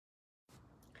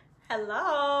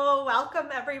Hello, welcome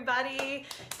everybody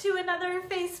to another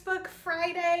Facebook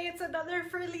Friday. It's another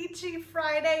Felici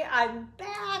Friday. I'm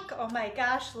back. Oh my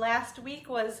gosh, last week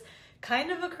was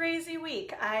kind of a crazy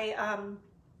week. I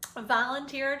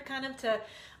volunteered kind of to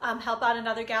help out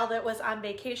another gal that was on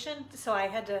vacation. So I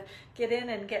had to get in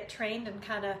and get trained and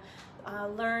kind of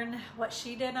learn what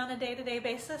she did on a day-to-day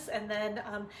basis, and then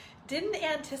didn't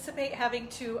anticipate having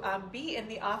to be in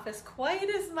the office quite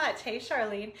as much, hey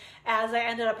Charlene, as I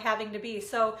ended up having to be.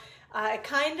 So it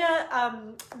kind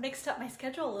of mixed up my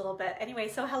schedule a little bit. Anyway,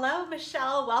 so hello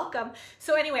Michelle, welcome.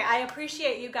 So anyway, I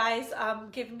appreciate you guys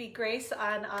giving me grace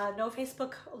on no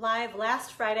Facebook Live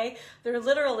last Friday. They're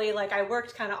literally like, I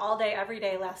worked kind of all day every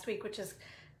day last week, which is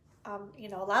you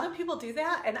know, a lot of people do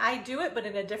that, and I do it, but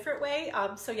in a different way.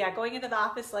 So yeah, going into the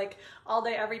office like all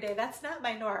day, every day, that's not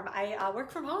my norm. I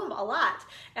work from home a lot,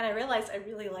 and I realized I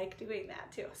really like doing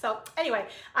that too. So anyway,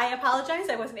 I apologize.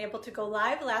 I wasn't able to go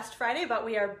live last Friday, but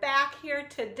we are back here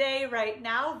today, right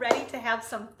now, ready to have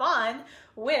some fun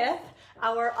with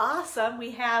our awesome,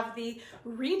 we have the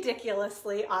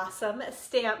ridiculously awesome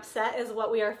stamp set is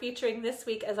what we are featuring this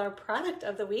week as our product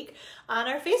of the week on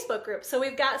our Facebook group. So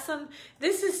we've got some,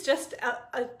 this is just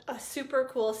a super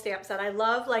cool stamp set. I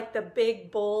love like the big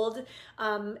bold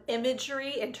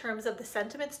imagery in terms of the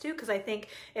sentiments too, because I think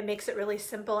it makes it really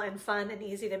simple and fun and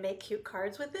easy to make cute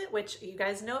cards with it, which you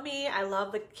guys know me. I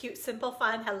love the cute, simple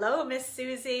fun. Hello, Miss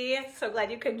Susie. So glad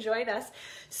you can join us.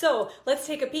 So let's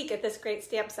take a peek at this great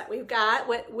stamp set we've got,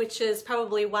 which is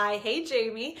probably why, hey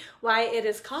Jamie, why it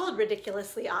is called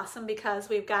Ridiculously Awesome, because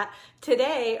we've got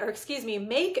today, or excuse me,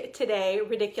 Make Today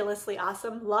Ridiculously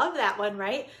Awesome. Love that one,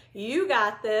 right? You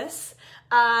got this.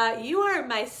 You are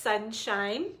my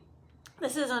sunshine.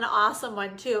 This is an awesome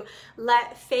one too.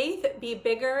 Let faith be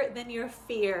bigger than your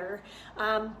fear.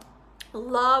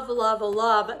 Love, love,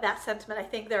 love that sentiment. I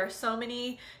think there are so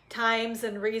many times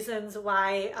and reasons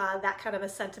why that kind of a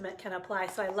sentiment can apply.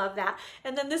 So I love that.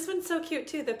 And then this one's so cute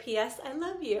too, the PS, I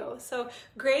love you. So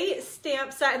great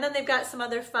stamp set. And then they've got some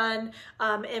other fun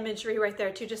imagery right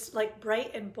there too, just like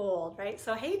bright and bold, right?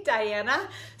 So hey Diana,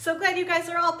 so glad you guys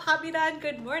are all popping on.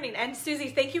 Good morning. And Susie,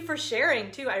 thank you for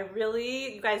sharing too. I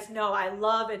really, you guys know I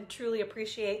love and truly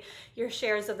appreciate your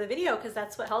shares of the video, because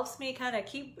that's what helps me kind of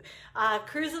keep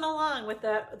cruising along with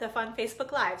the fun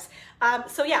Facebook Lives.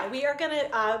 So yeah, we are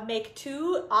gonna make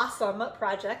two awesome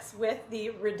projects with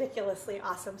the ridiculously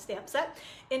awesome stamp set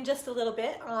in just a little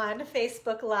bit on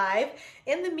Facebook Live.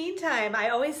 In the meantime, I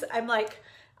always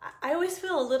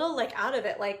feel a little like out of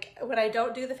it. Like when I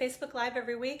don't do the Facebook Live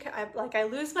every week, I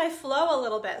lose my flow a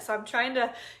little bit. So I'm trying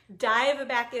to dive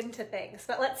back into things.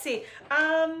 But let's see.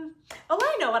 Oh,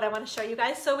 I know what I want to show you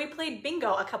guys. So we played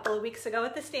bingo a couple of weeks ago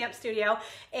at the Stamp Studio.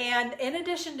 And in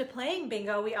addition to playing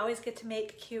bingo, we always get to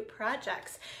make cute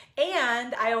projects.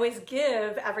 And I always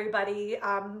give everybody,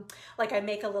 like I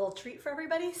make a little treat for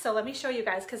everybody. So let me show you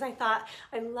guys, because I thought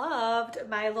I loved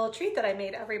my little treat that I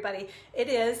made everybody. It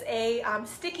is a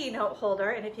sticky note holder.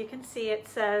 And if you can see, it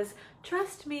says,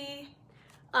 trust me,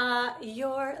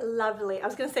 you're lovely. I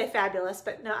was going to say fabulous,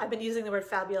 but no, I've been using the word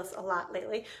fabulous a lot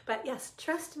lately. But yes,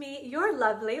 trust me, you're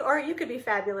lovely. Or you could be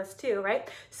fabulous too, right?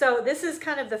 So this is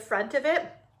kind of the front of it.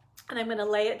 And I'm going to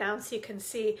lay it down so you can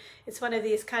see. It's one of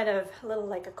these kind of little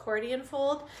like accordion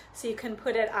fold. So you can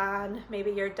put it on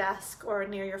maybe your desk or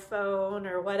near your phone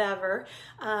or whatever,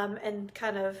 and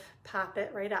kind of pop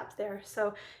it right up there.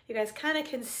 So you guys kind of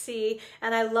can see.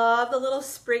 And I love the little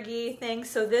spriggy thing.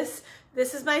 So this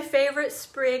is my favorite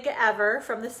sprig ever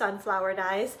from the sunflower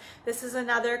dies. This is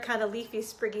another kind of leafy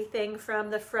spriggy thing from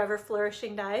the Forever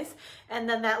Flourishing dies. And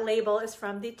then that label is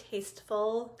from the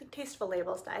Tasteful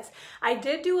Labels dies. I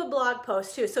did do a blog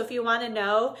post too. So if you want to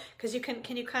know, because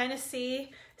can you kind of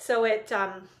see? So it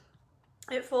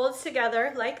folds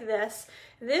together like this.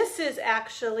 This is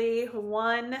actually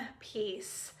one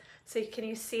piece. So can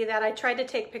you see that? I tried to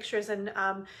take pictures and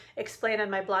explain on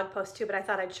my blog post too, but I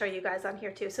thought I'd show you guys on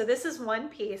here too. So this is one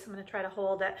piece. I'm going to try to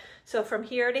hold it. So from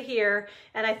here to here,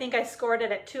 and I think I scored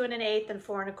it at 2 1/8 and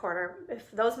 4 1/4.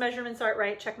 If those measurements aren't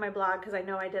right, check my blog, because I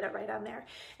know I did it right on there.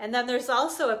 And then there's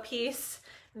also a piece.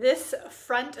 This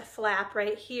front flap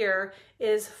right here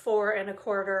is 4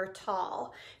 1/4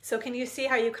 tall. So can you see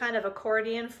how you kind of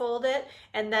accordion fold it?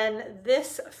 And then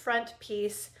this front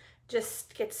piece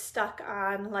just gets stuck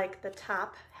on like the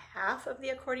top half of the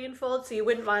accordion fold. So you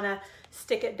wouldn't want to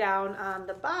stick it down on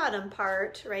the bottom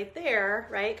part right there,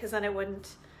 right? Because then it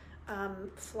wouldn't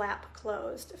flap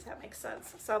closed, if that makes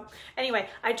sense. So anyway,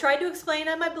 I tried to explain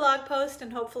on my blog post,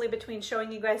 and hopefully between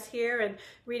showing you guys here and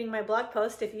reading my blog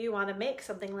post, if you want to make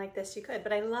something like this, you could.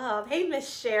 But I love, hey, Miss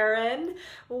Sharon,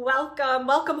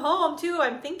 welcome home too.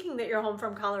 I'm thinking that you're home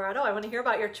from Colorado. I want to hear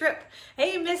about your trip.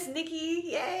 Hey, Miss Nikki,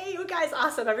 yay, you guys,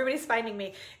 awesome. Everybody's finding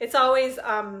me. It's always,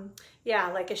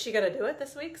 yeah, like, is she gonna do it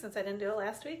this week since I didn't do it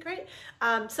last week, right?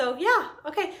 So yeah,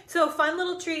 okay, so fun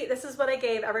little treat. This is what I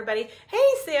gave everybody. Hey,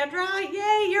 Sandra,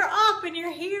 yay, you're up and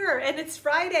you're here, and it's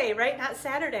Friday, right? Not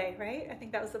Saturday, right? I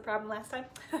think that was the problem last time.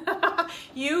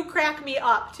 You crack me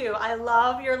up too. I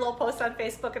love your little posts on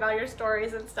Facebook and all your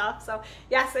stories and stuff. So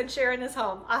yes, and Sharon is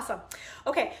home. Awesome.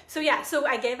 Okay, so yeah, so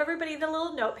I gave everybody the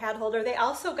little notepad holder. They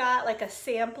also got like a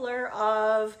sampler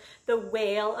of the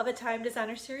Whale of a Time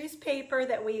Designer Series paper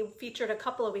that we featured a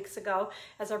couple of weeks ago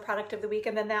as our product of the week,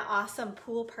 and then that awesome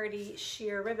pool party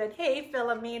sheer ribbon. Hey,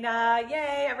 Philomena,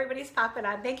 yay, everybody's popping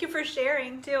on. Thank you for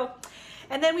sharing too.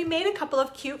 And then we made a couple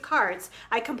of cute cards.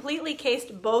 I completely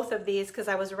cased both of these because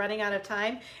I was running out of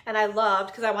time, and I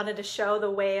loved, because I wanted to show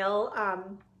the Whale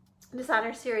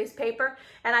Designer Series paper,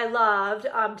 and I loved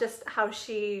just how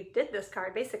she did this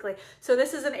card basically. So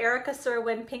this is an Erica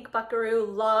Serwin Pink Buckaroo.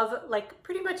 Love, like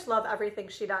pretty much love everything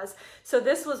she does. So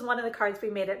this was one of the cards we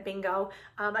made at Bingo,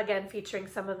 again featuring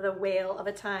some of the Whale of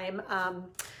a Time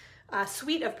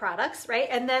suite of products, right?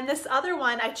 And then this other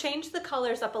one, I changed the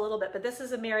colors up a little bit, but this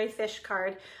is a Mary Fish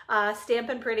card,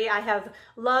 Stampin' Pretty. I have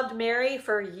loved Mary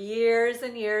for years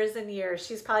and years and years.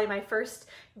 She's probably my first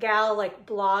gal like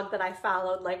blog that I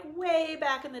followed like way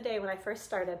back in the day when I first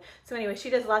started. So anyway, she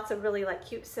does lots of really like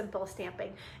cute, simple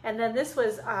stamping. And then this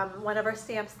was one of our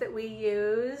stamps that we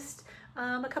used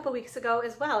a couple weeks ago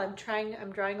as well. I'm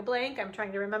drawing a blank. I'm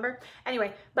trying to remember.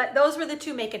 Anyway, but those were the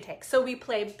two make and takes. So we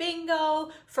play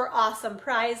bingo for awesome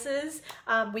prizes.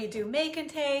 We do make and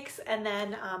takes, and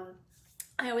then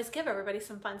I always give everybody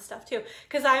some fun stuff too,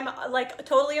 because I'm like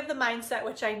totally of the mindset,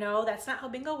 which I know that's not how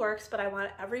bingo works, but I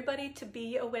want everybody to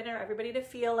be a winner, everybody to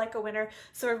feel like a winner,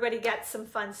 so everybody gets some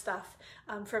fun stuff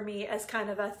for me as kind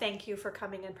of a thank you for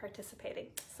coming and participating.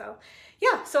 So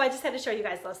yeah, so I just had to show you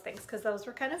guys those things because those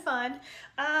were kind of fun.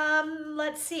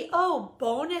 Let's see. Oh,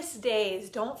 bonus days.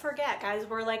 Don't forget, guys,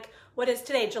 we're like, what is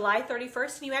today? July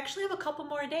 31st, and you actually have a couple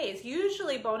more days.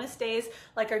 Usually bonus days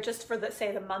like are just for the,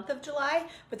 say, the month of July,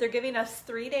 but they're giving us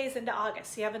 3 days into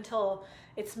August. So you have until,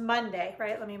 it's Monday,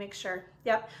 right? Let me make sure.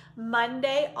 Yep,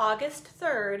 Monday, August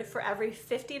 3rd, for every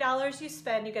 $50 you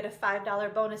spend, you get a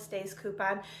 $5 bonus days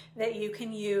coupon that you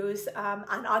can use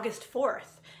on August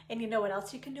 4th. And you know what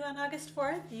else you can do on August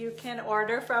 4th? You can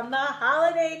order from the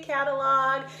holiday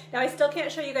catalog. Now I still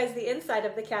can't show you guys the inside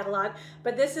of the catalog,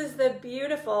 but this is the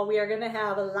beautiful, we are gonna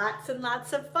have lots and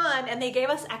lots of fun, and they gave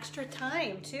us extra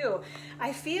time too.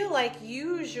 I feel like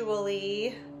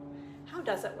usually, how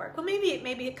does it work? Well,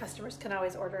 maybe customers can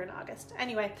always order in August.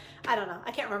 Anyway, I don't know.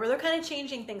 I can't remember. They're kind of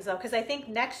changing things though, because I think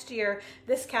next year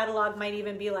this catalog might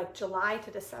even be like July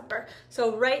to December.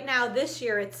 So right now this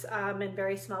year it's in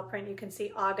very small print. You can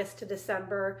see August to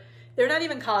December. They're not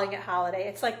even calling it holiday.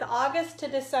 It's like the August to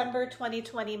December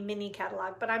 2020 mini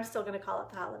catalog, but I'm still going to call it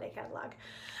the holiday catalog.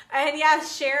 And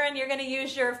yes, Sharon, you're going to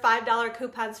use your $5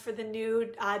 coupons for the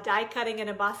new die cutting and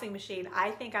embossing machine.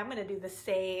 I think I'm going to do the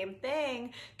same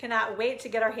thing. Cannot wait to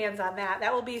get our hands on that.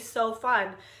 That will be so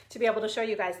fun to be able to show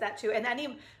you guys that too. And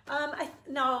any,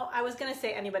 no, I was going to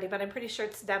say anybody, but I'm pretty sure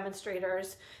it's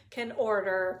demonstrators can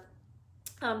order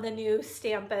the new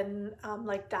Stampin'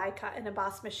 like die cut and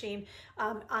emboss machine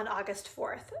on August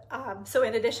 4th. So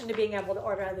in addition to being able to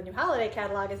order the new holiday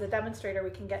catalog as a demonstrator, we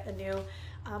can get the new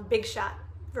Big Shot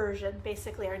version,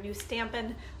 basically our new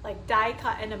Stampin' like die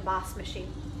cut and emboss machine.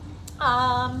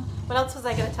 What else was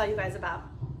I going to tell you guys about?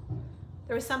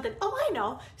 There was something, oh, I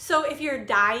know. So if you're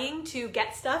dying to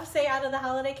get stuff, say out of the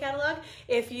holiday catalog,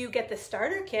 if you get the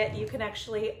starter kit, you can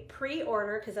actually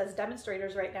pre-order, because as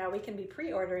demonstrators right now, we can be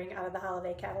pre-ordering out of the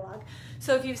holiday catalog.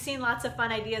 So if you've seen lots of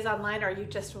fun ideas online, or you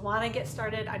just want to get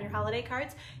started on your holiday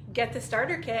cards, get the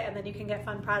starter kit, and then you can get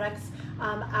fun products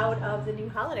out of the new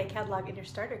holiday catalog in your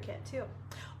starter kit too.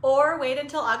 Or wait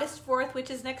until August 4th, which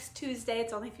is next Tuesday.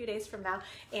 It's only a few days from now,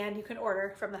 and you can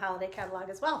order from the holiday catalog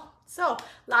as well. So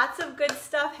lots of good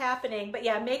stuff happening. But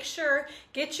yeah, make sure,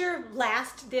 get your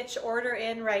last ditch order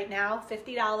in right now,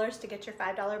 $50 to get your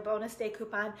 $5 bonus day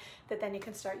coupon that then you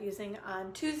can start using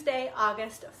on Tuesday,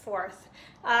 August 4th.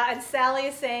 And Sally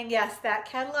is saying, yes, that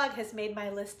catalog has made my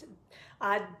list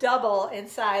double in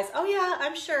size. Oh yeah,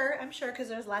 I'm sure, because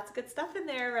there's lots of good stuff in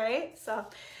there, right? So,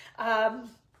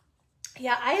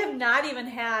 Yeah, I have not even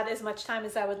had as much time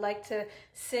as I would like to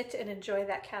sit and enjoy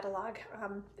that catalog.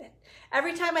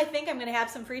 Every time I think I'm going to have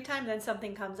some free time, then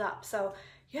something comes up. So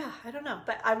yeah, I don't know,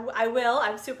 but I will.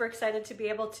 I'm super excited to be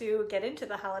able to get into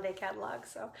the holiday catalog.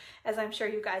 So as I'm sure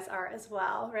you guys are as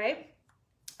well, right?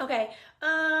 Okay,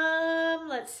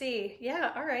 let's see.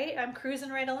 Yeah, all right, I'm cruising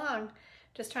right along.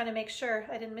 Just trying to make sure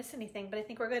I didn't miss anything, but I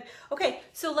think we're good. Okay,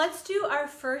 so let's do our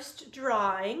first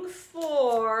drawing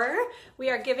we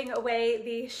are giving away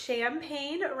the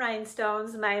champagne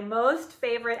rhinestones, my most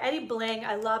favorite, any bling.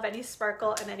 I love any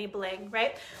sparkle and any bling,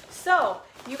 right? So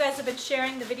you guys have been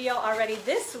sharing the video already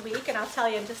this week, and I'll tell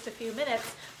you in just a few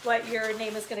minutes what your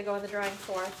name is gonna go in the drawing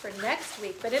for next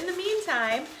week. But in the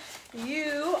meantime,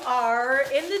 you are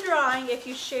in the drawing if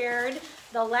you shared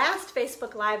the last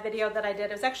Facebook Live video that I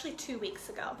did. It was actually 2 weeks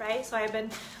ago, right? So I've been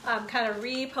kind of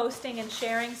reposting and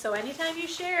sharing. So anytime you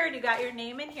shared, you got your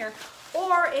name in here.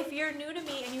 Or if you're new to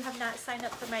me and you have not signed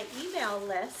up for my email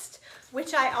list,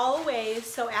 which I always,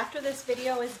 so after this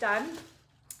video is done,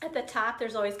 at the top,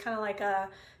 there's always kind of like a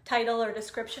title or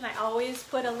description. I always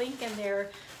put a link in there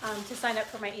to sign up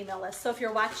for my email list. So if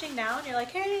you're watching now and you're like,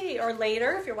 hey, or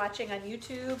later, if you're watching on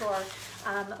YouTube or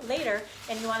later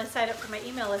and you want to sign up for my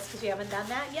email list because you haven't done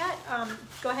that yet,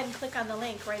 go ahead and click on the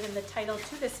link right in the title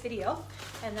to this video,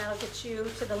 and that'll get you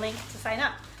to the link to sign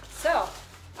up. So,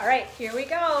 all right, here we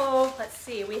go. Let's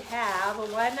see, we have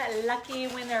one lucky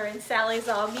winner, and Sally's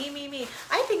all me.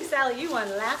 I think, Sally, you won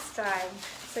last time,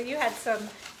 so you had some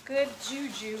good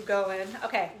juju going.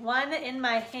 Okay, one in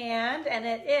my hand, and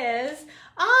it is,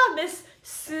 Miss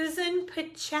Susan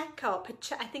Pacheco.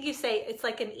 I think you say, it's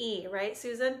like an E, right,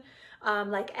 Susan?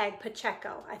 Like egg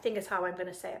Pacheco, I think is how I'm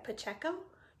gonna say it, Pacheco?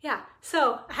 Yeah,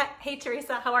 so, hey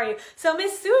Teresa, how are you? So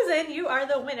Miss Susan, you are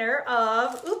the winner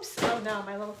of, oops, oh no,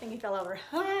 my little thingy fell over.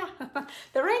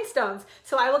 The rhinestones.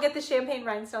 So I will get the champagne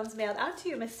rhinestones mailed out to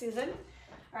you, Miss Susan.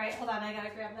 All right, hold on, I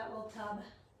gotta grab that little tub.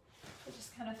 It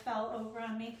just kind of fell over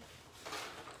on me.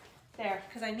 There,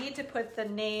 because I need to put the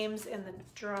names in the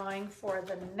drawing for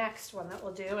the next one that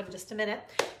we'll do in just a minute.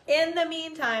 In the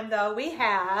meantime, though, we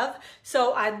have,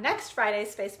 so on next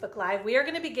Friday's Facebook Live, we are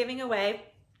going to be giving away,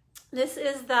 this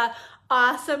is the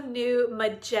awesome new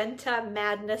Magenta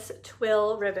Madness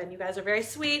Twill ribbon. You guys are very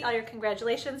sweet. All your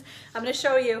congratulations. I'm going to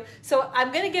show you. So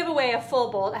I'm going to give away a full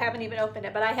bolt. I haven't even opened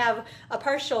it, but I have a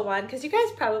partial one because you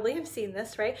guys probably have seen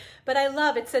this, right? But I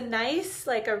love, it's a nice,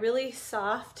 like a really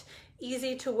soft,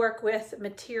 easy to work with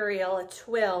material, a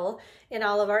twill in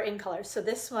all of our in colors. So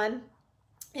this one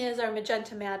is our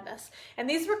Magenta Madness. And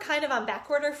these were kind of on back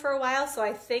order for a while, so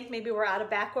I think maybe we're out of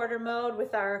back order mode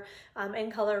with our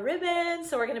in color ribbon.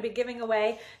 So we're going to be giving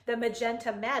away the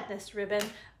Magenta Madness ribbon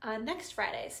on next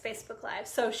Friday's Facebook Live.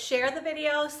 So share the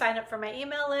video, sign up for my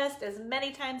email list as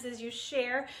many times as you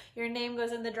share, your name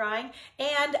goes in the drawing.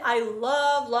 And I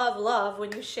love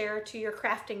when you share to your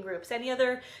crafting groups. Any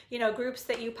other, groups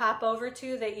that you pop over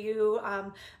to that you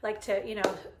like to,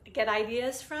 get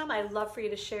ideas from, I'd love for you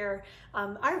to share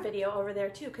our video over there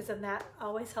too, because then that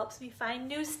always helps me find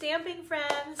new stamping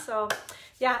friends. So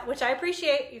yeah, which I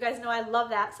appreciate. You guys know I love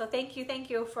that. So thank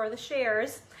you for the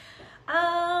shares.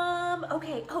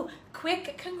 Okay,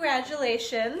 quick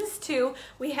congratulations to,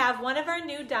 we have one of our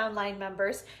new downline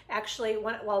members, actually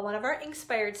one of our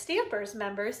Inspired Stampers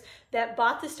members that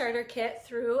bought the starter kit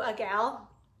through a gal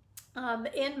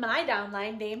in my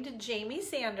downline named Jamie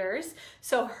Sanders.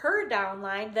 So her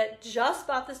downline that just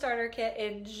bought the starter kit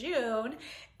in June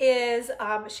is,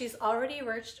 she's already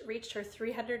reached her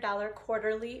 $300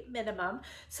 quarterly minimum.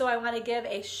 So I want to give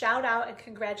a shout out and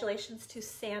congratulations to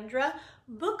Sandra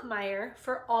Bookmeyer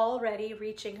for already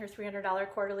reaching her $300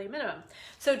 quarterly minimum.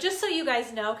 So just so you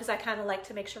guys know, because I kind of like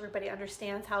to make sure everybody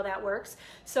understands how that works.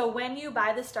 So when you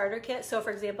buy the starter kit, so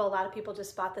for example, a lot of people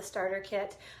just bought the starter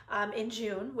kit in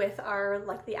June with our,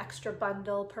 like the extra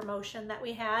bundle promotion that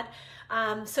we had.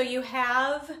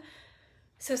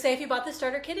 So say if you bought the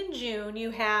starter kit in June,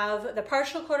 you have the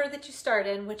partial quarter that you start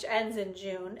in, which ends in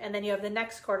June, and then you have the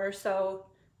next quarter, so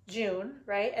June,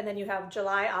 right? And then you have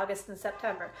July, August, and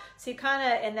September. So you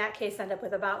kind of, in that case, end up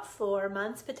with about 4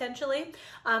 months potentially.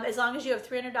 As long as you have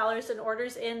 $300 in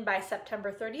orders in by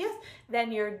September 30th,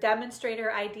 then your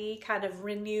demonstrator ID kind of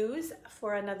renews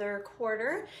for another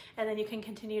quarter, and then you can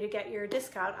continue to get your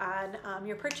discount on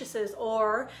your purchases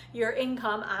or your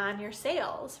income on your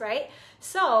sales, right?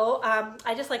 So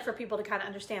I just like for people to kind of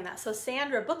understand that. So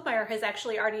Sandra Bookmeyer has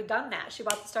actually already done that. She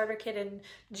bought the starter kit in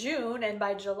June, and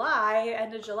by July,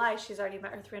 end of July, she's already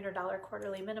met her $300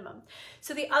 quarterly minimum.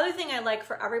 So the other thing I like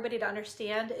for everybody to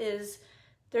understand is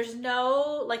There's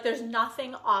no, like, there's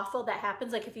nothing awful that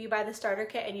happens. Like if you buy the starter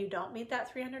kit and you don't meet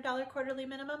that $300 quarterly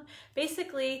minimum,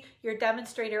 basically your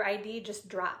demonstrator ID just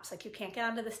drops. Like you can't get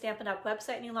onto the Stampin' Up!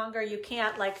 Website any longer. You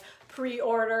can't like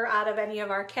pre-order out of any of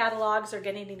our catalogs or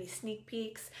getting any sneak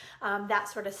peeks, that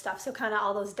sort of stuff. So kind of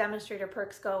all those demonstrator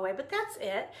perks go away, but that's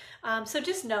it. So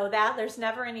just know that there's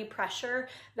never any pressure.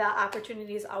 The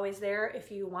opportunity is always there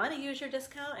if you want to use your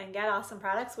discount and get awesome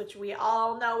products, which we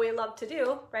all know we love to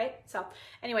do, right? So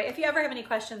anyway, if you ever have any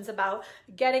questions about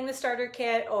getting the starter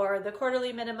kit or the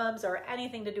quarterly minimums or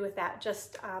anything to do with that,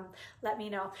 just let me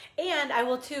know. And I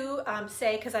will too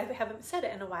say, because I haven't said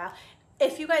it in a while,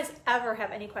 if you guys ever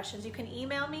have any questions, you can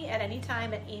email me at any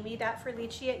time at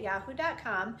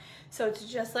amy.ferlici@yahoo.com. So it's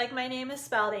just like my name is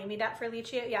spelled,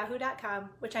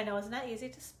 amy.ferlici@yahoo.com, which I know is not easy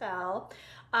to spell.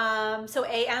 So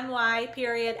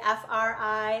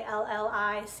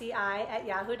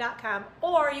AMY.FRILLICI@yahoo.com,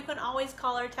 or you can always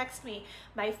call or text me.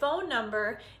 My phone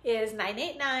number is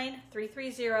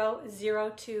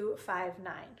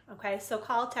 989-330-0259. Okay, so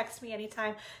call, text me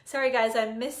anytime. Sorry guys,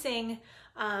 I'm missing,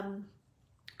 I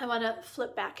want to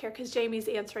flip back here because Jamie's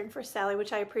answering for Sally,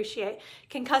 which I appreciate.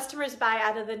 Can customers buy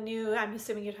out of the new, I'm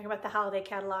assuming you're talking about the holiday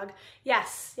catalog?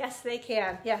 Yes, yes they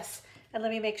can, yes. And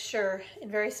let me make sure,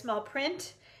 in very small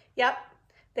print, yep.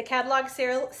 The catalog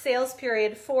sales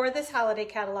period for this holiday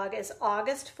catalog is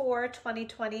August 4,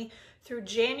 2020 through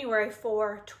January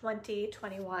 4,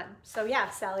 2021. So yeah,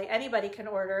 Sally, anybody can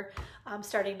order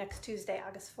starting next Tuesday,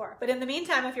 August 4. But in the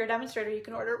meantime, if you're a demonstrator, you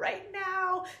can order right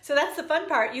now. So that's the fun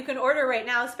part. You can order right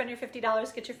now, spend your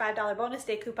 $50, get your $5 bonus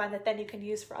day coupon that then you can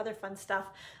use for other fun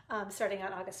stuff starting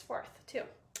on August 4th too.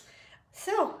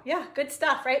 So yeah, good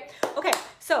stuff, right? Okay,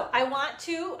 so I want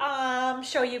to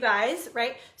show you guys,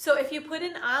 right? So if you put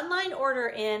an online order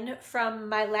in from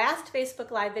my last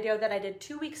Facebook Live video that I did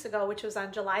 2 weeks ago, which was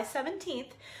on July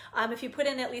 17th, if you put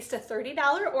in at least a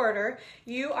 $30 order,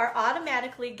 you are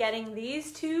automatically getting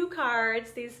these two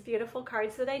cards, these beautiful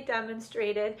cards that I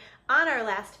demonstrated on our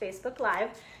last Facebook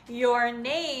Live. Your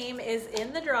name is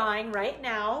in the drawing right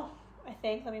now. I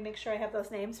think, let me make sure I have those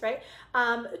names right,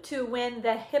 to win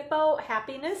the HIPPO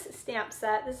Happiness stamp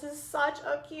set. This is such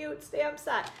a cute stamp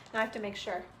set. Now I have to make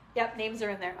sure. Yep, names are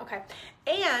in there. Okay.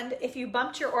 And if you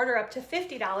bumped your order up to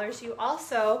 $50, you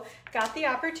also got the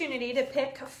opportunity to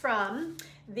pick from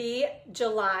the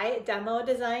July Demo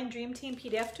Design Dream Team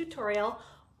PDF tutorial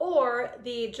or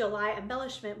the July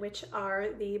embellishment, which are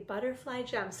the butterfly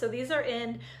gems. So these are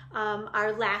in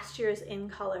our last year's in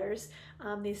colors.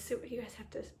 You guys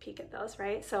have to peek at those,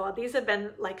 right? So these have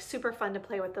been like super fun to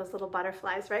play with, those little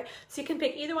butterflies, right? So you can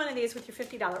pick either one of these with your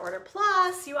 $50 order.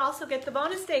 Plus, you also get the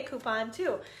bonus day coupon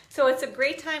too. So it's a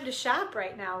great time to shop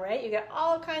right now, right? You get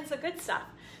all kinds of good stuff.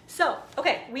 So,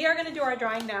 okay, we are gonna do our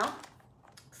drawing now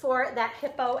for that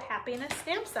HIPPO Happiness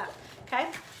stamp set, okay?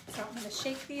 So I'm gonna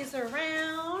shake these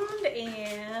around,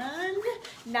 and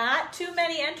not too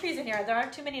many entries in here. There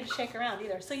aren't too many to shake around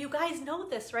either. So you guys know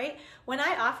this, right? When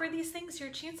I offer these things, your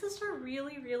chances are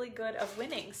really, really good of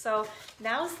winning. So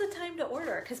now's the time to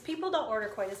order, because people don't order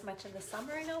quite as much in the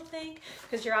summer, I don't think,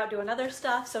 because you're out doing other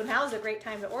stuff. So now's a great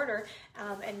time to order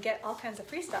and get all kinds of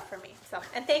free stuff from me. So,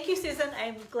 and thank you, Susan.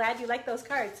 I'm glad you like those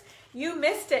cards. You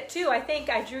missed it too. I think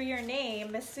I drew your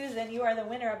name, Miss Susan. You are the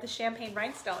winner of the champagne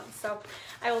rhinestones. So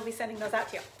I will be sending those out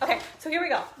to you. Okay, so here we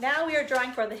go. Now we are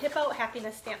drawing for the HIPPO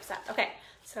Happiness stamp set. Okay,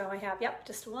 so I have, yep,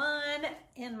 just one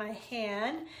in my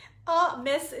hand. Oh,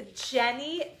 Miss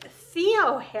Jenny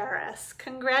Theo Harris.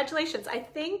 Congratulations. I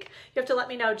think you have to let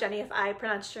me know, Jenny, if I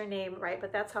pronounced your name right,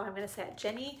 but that's how I'm going to say it.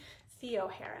 Jenny Theo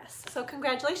Harris. So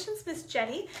congratulations, Miss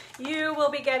Jenny. You will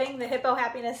be getting the HIPPO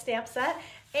Happiness stamp set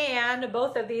and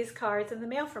both of these cards in the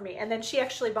mail for me. And then she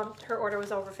actually bumped, her order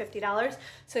was over $50,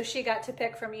 so she got to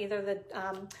pick from either the,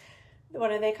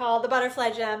 what are they called? The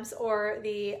butterfly gems or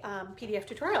the PDF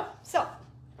tutorial. So,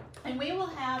 and we will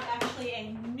have actually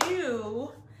a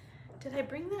new, did I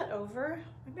bring that over?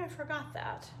 Maybe I forgot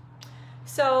that.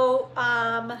 So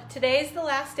today's the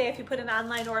last day. If you put an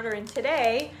online order in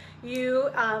today, you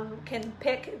can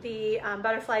pick the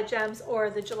butterfly gems or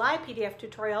the July PDF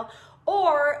tutorial,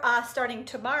 or starting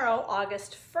tomorrow,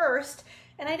 August 1st,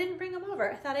 and I didn't bring them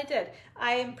over. I thought I did.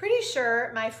 I'm pretty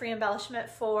sure my free embellishment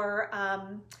for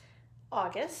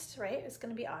August, right? It's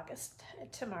gonna be August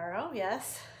tomorrow,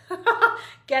 yes.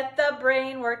 Get the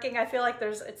brain working. I feel like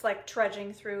it's like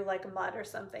trudging through like mud or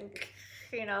something,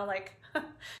 you know, like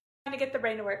trying to get the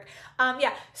brain to work.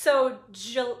 Yeah, so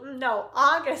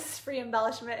August free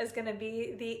embellishment is gonna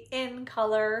be the in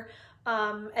color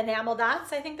enamel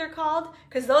dots, I think they're called,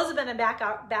 because those have been in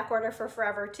back order for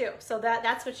forever too. So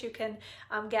that's what you can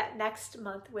get next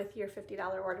month with your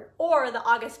 $50 order, or the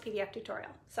August PDF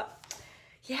tutorial. So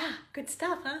yeah, good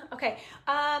stuff, huh? Okay.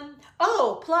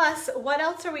 Oh, plus what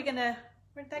else are we gonna,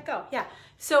 where'd that go? Yeah.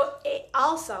 So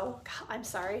also, I'm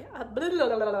sorry,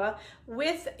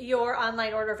 with your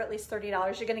online order of at least $30,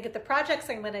 you're going to get the projects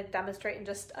I'm going to demonstrate in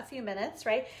just a few minutes,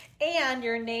 right? And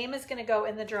your name is going to go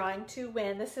in the drawing to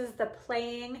win. This is the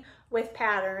Playing with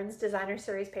Patterns Designer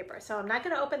Series paper. So I'm not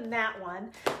going to open that one,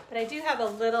 but I do have a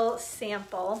little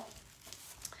sample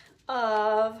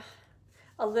of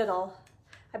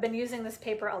I've been using this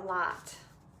paper a lot.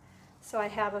 So I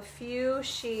have a few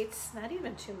sheets, not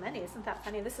even too many, isn't that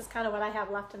funny? This is kind of what I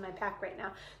have left in my pack right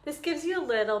now. This gives you a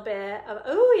little bit of,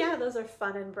 oh yeah, those are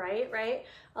fun and bright, right?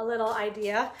 A little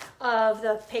idea of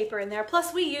the paper in there.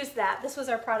 Plus we used that. This was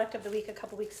our product of the week a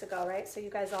couple weeks ago, right? So you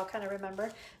guys all kind of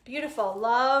remember. Beautiful,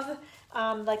 love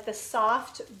like the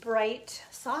soft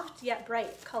yet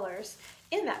bright colors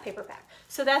in that paper pack.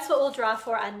 So that's what we'll draw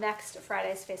for on next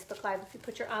Friday's Facebook Live. If you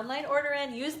put your online order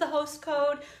in, use the host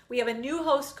code. We have a new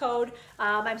host code.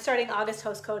 I'm starting August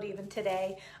host code even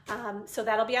today. So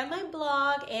that'll be on my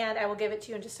blog, and I will give it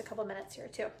to you in just a couple minutes here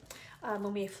too.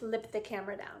 When we flip the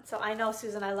camera down. So I know,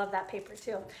 Susan, I love that paper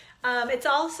too. It's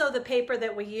also the paper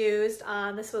that we used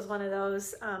on, this was one of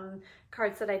those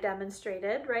cards that I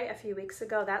demonstrated, right, a few weeks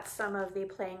ago. That's some of the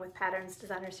Playing with Patterns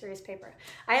Designer Series paper.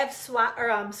 I have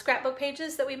scrapbook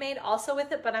pages that we made also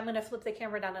with it, but I'm gonna flip the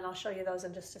camera down and I'll show you those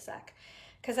in just a sec.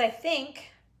 Because I think,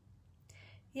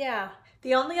 yeah,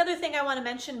 the only other thing I want to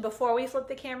mention before we flip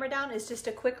the camera down is just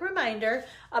a quick reminder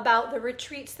about the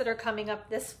retreats that are coming up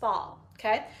this fall.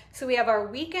 Okay, so we have our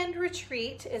weekend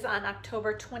retreat is on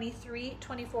October 23,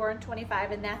 24, and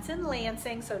 25, and that's in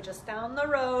Lansing, so just down the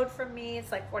road from me.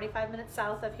 It's like 45 minutes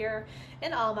south of here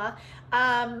in Alma.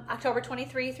 October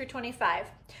 23 through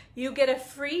 25. You get a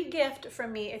free gift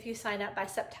from me if you sign up by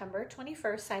September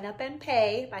 21st. Sign up and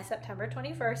pay by September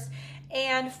 21st,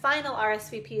 and final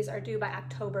RSVPs are due by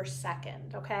October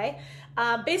 2nd, okay?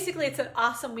 Basically, it's an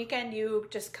awesome weekend. You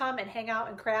just come and hang out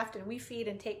and craft, and we feed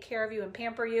and take care of you and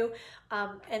pamper you.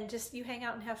 And just you hang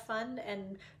out and have fun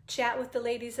and chat with the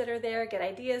ladies that are there, get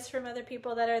ideas from other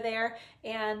people that are there,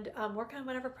 and work on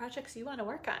whatever projects you want to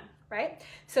work on, right?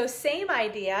 So same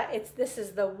idea. This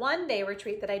is the one-day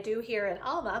retreat that I do here in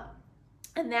Alma,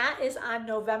 and that is on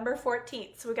November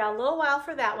 14th. So we got a little while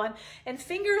for that one, and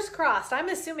fingers crossed. I'm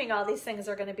assuming all these things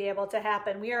are going to be able to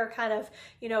happen. We are kind of,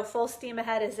 you know, full steam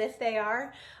ahead as if they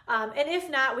are. And if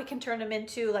not, we can turn them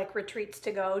into like retreats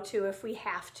to go to if we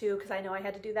have to, because I know I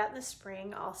had to do that in the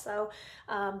spring also.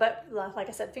 But like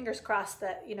I said, fingers crossed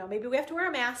that, you know, maybe we have to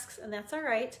wear masks, and that's all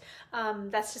right.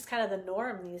 That's just kind of the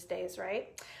norm these days, right?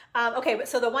 Okay, but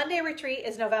so the one-day retreat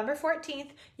is November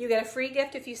 14th. You get a free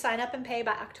gift if you sign up and pay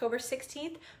by October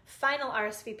 16th. Final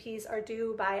RSVPs are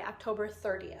due by October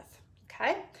 30th,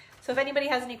 okay? So if anybody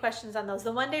has any questions on those,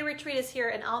 the one-day retreat is here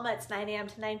in Alma. It's 9 a.m.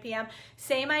 to 9 p.m.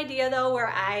 Same idea though,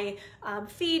 where I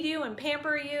feed you and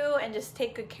pamper you and just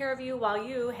take good care of you while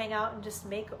you hang out and just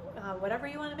make whatever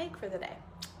you want to make for the day,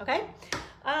 okay?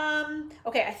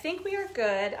 Okay, I think we are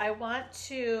good. I want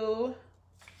to...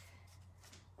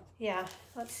 Yeah,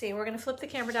 let's see. We're gonna flip the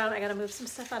camera down. I gotta move some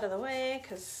stuff out of the way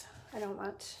because I don't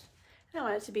want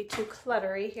it to be too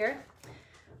cluttery here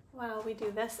while we do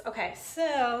this. Okay,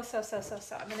 so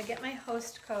I'm gonna get my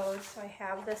host code. So I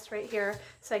have this right here,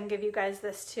 so I can give you guys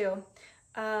this too.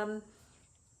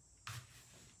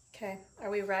 Okay, are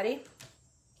we ready?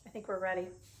 I think we're ready.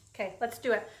 Okay, let's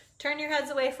do it. Turn your heads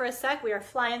away for a sec. We are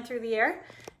flying through the air,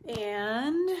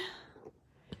 and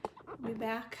we'll be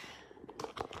back.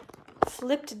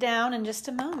 Flipped down in just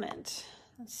a moment.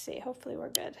 Let's see, hopefully we're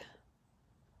good.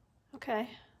 Okay,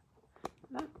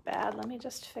 not bad. Let me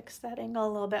just fix that angle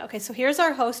a little bit. Okay, so here's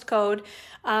our host code.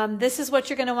 This is what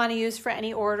you're gonna wanna use for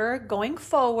any order going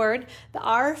forward, the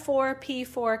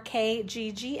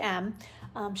R4P4KGGM.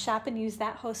 Shop and use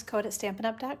that host code at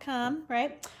Stampin'Up.com,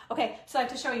 right? Okay, so I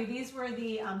have to show you, these were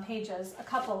the pages, a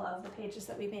couple of the pages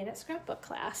that we made at scrapbook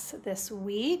class this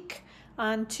week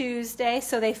on Tuesday.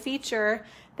 So they feature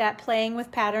that Playing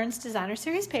with Patterns Designer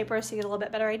Series paper, so you get a little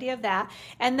bit better idea of that.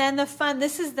 And then the fun,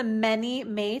 this is the Many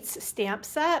Mates stamp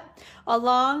set,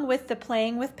 along with the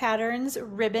Playing with Patterns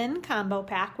ribbon combo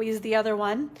pack. We used the other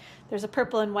one. There's a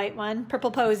purple and white one, Purple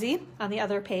Posy, on the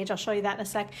other page. I'll show you that in a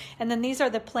sec. And then these are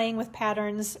the Playing with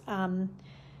Patterns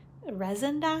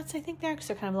resin dots, I think they're, because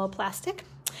they're kind of a little plastic.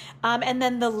 And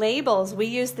then the labels, we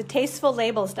used the Tasteful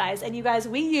Labels dies. And you guys,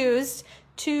 we used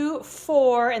 2,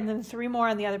 4, and then 3 more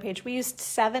on the other page. We used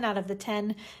 7 out of the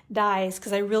 10 dies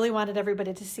because I really wanted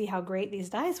everybody to see how great these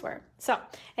dies were. So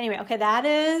anyway, okay, that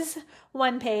is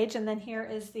one page, and then here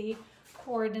is the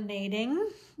coordinating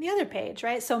the other page,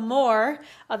 right? So more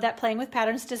of that Playing with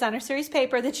Patterns Designer Series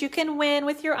paper that you can win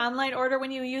with your online order when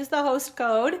you use the host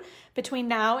code between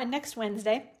now and next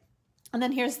Wednesday. And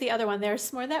then here's the other one.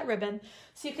 There's more of that ribbon.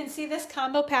 So you can see this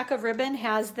combo pack of ribbon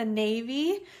has the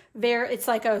navy. It's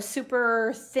like a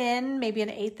super thin, maybe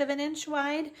 1/8 of an inch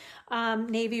wide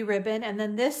navy ribbon. And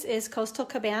then this is Coastal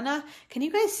Cabana. Can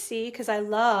you guys see? Because I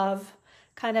love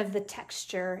kind of the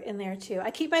texture in there too.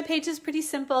 I keep my pages pretty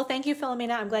simple. Thank you,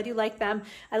 Philomena. I'm glad you like them.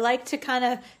 I like to kind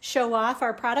of show off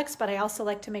our products, but I also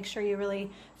like to make sure you really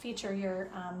feature your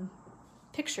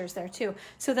pictures there too.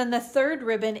 So then the third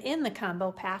ribbon in the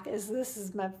combo pack this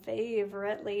is my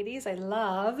favorite, ladies. I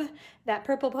love that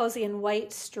purple posy and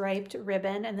white striped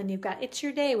ribbon. And then you've got It's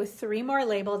Your Day with 3 more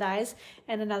label dies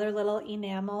and another little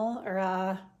enamel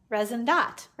or resin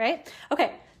dot, right?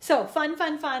 Okay, so fun.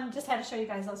 Just had to show you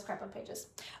guys those scrapbook pages.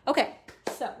 Okay,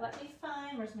 so let me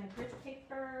find, where's my grid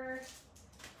paper?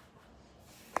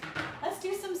 Let's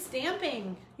do some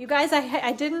stamping. You guys,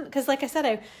 I didn't, because like I said,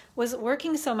 I was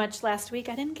working so much last week,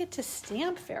 I didn't get to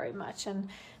stamp very much. And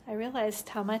I realized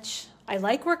how much I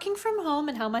like working from home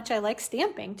and how much I like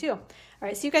stamping too. All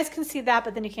right, so you guys can see that,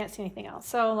 but then you can't see anything else.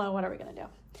 So what are we gonna do?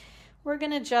 We're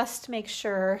gonna just make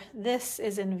sure this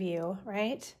is in view,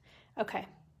 right? Okay,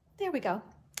 there we go.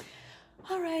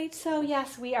 All right, so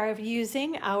yes, we are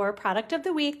using our product of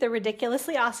the week, the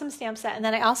Ridiculously Awesome stamp set. And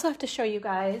then I also have to show you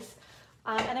guys,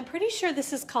 and I'm pretty sure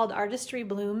this is called Artistry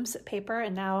Blooms paper.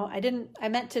 And now I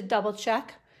meant to double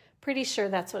check. Pretty sure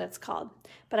that's what it's called.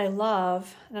 But I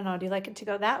don't know, do you like it to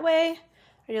go that way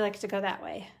or do you like it to go that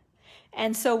way?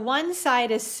 And so one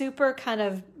side is super kind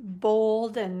of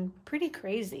bold and pretty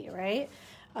crazy, right?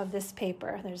 Of this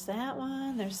paper. There's that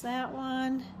one, there's that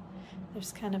one.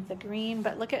 There's kind of the green,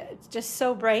 but look at, it's just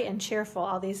so bright and cheerful,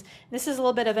 all these. This is a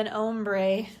little bit of an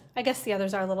ombre. I guess the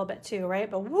others are a little bit too,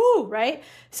 right? But woo, right?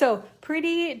 So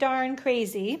pretty darn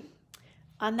crazy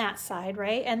on that side,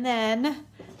 right? And then,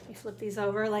 let me flip these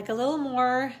over, like a little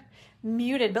more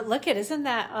muted, but look at, isn't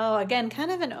that, oh, again,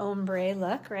 kind of an ombre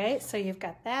look, right? So you've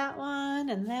got that one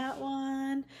and that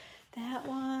one,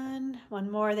 one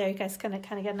more there. You guys can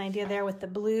kind of get an idea there with the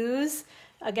blues.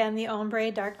 Again, the ombre,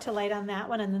 dark to light on that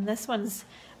one. And then this one's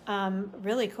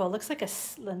really cool. Looks like a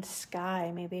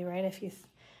sky maybe, right? If you,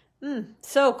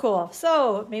 so cool.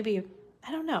 So maybe,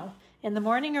 I don't know, in the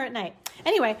morning or at night.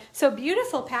 Anyway, so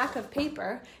beautiful pack of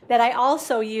paper that I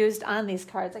also used on these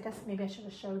cards. I guess maybe I should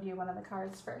have showed you one of the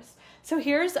cards first. So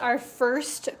here's our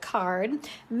first card.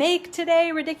 Make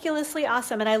today ridiculously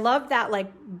awesome. And I love that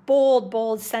like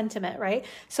bold sentiment, right?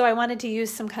 So I wanted to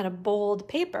use some kind of bold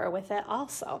paper with it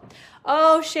also.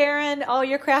 Oh, Sharon, oh,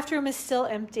 your craft room is still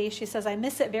empty. She says, I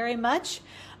miss it very much.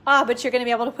 But you're going to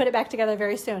be able to put it back together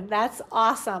very soon. That's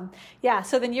awesome. Yeah,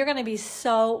 so then you're going to be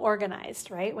so organized,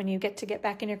 right? When you get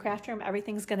back in your craft room,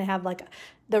 everything's going to have like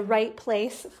the right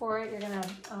place for it. You're going to,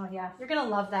 oh yeah, you're going to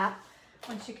love that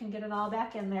once you can get it all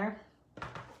back in there.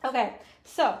 Okay,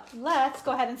 so let's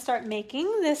go ahead and start making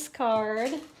this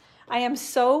card. I am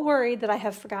so worried that I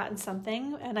have forgotten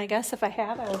something, and I guess if I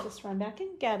have, I will just run back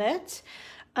and get it.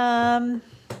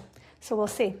 So we'll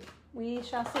see. We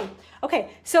shall see.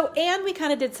 Okay, so, and we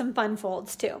kind of did some fun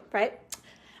folds too, right?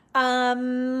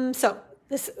 So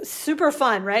this is super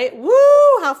fun, right? Woo,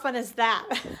 how fun is that?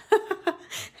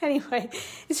 Anyway,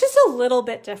 it's just a little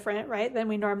bit different, right, than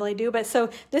we normally do. But so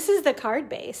this is the card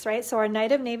base, right? So our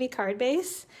Night of Navy card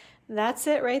base, that's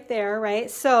it right there, right?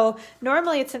 So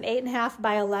normally it's an 8.5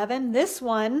 by 11. This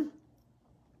one,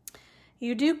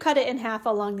 you do cut it in half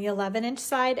along the 11-inch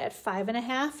side at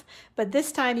 5.5, but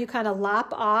this time you kind of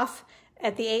lop off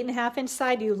at the 8.5-inch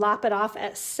side, you lop it off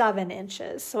at 7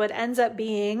 inches. So it ends up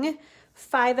being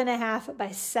 5.5 by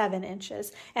 7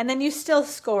 inches. And then you still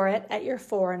score it at your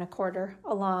 4.25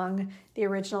 along the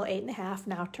original 8.5,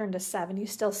 now turned to 7. You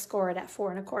still score it at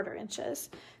 4.25 inches.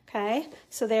 Okay,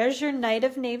 so there's your Night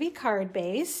of Navy card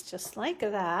base, just like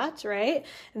that, right?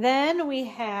 Then we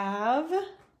have,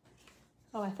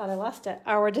 oh, I thought I lost it.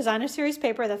 Our Designer Series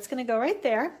paper, that's going to go right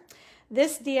there.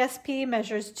 This DSP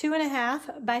measures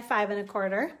 2.5 by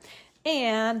 5.25.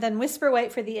 And then Whisper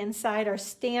White for the inside are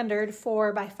standard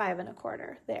 4 by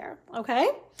 5.25 there, okay?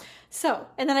 So,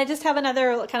 and then I just have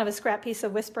another kind of a scrap piece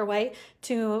of Whisper White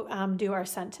to do our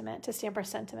sentiment, to stamp our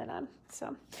sentiment on.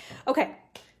 So, okay,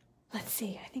 let's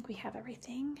see. I think we have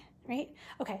everything, right?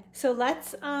 Okay, so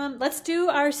let's do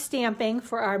our stamping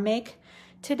for our Make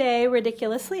Today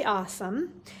Ridiculously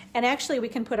Awesome. And actually we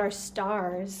can put our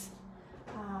stars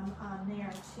on there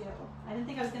there too. I didn't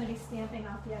think I was going to be stamping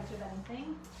off the edge of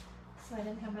anything, so I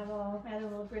didn't have my little, I had a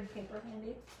little grid paper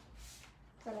handy.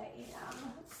 But I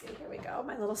am, let's see, here we go,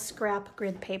 my little scrap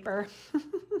grid paper.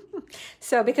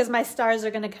 So because my stars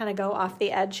are going to kind of go off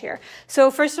the edge here. So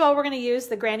first of all, we're going to use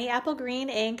the Granny Apple Green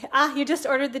ink. Ah, you just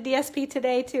ordered the DSP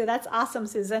today too. That's awesome,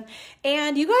 Susan.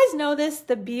 And you guys know this,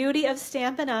 the beauty of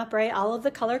Stampin' Up, right? All of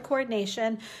the color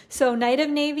coordination. So Night of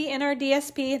Navy in our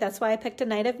DSP. That's why I picked a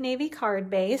Night of Navy card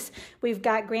base. We've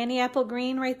got Granny Apple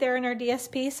Green right there in our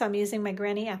DSP. So I'm using my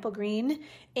Granny Apple Green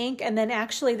ink. And then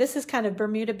actually this is kind of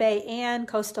Bermuda Bay and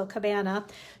Coastal Cabana.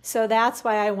 So that's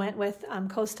why I went with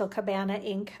Coastal Cabana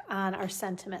ink on our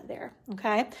sentiment there.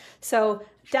 Okay. So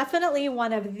definitely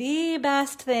one of the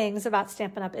best things about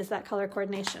Stampin' Up is that color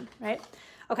coordination, right?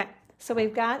 Okay. So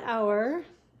we've got our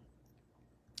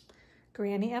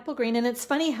Granny Apple Green. And it's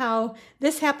funny how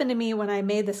this happened to me when I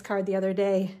made this card the other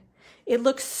day. It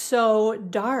looks so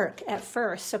dark at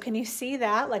first. So can you see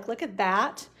that? Like, look at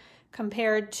that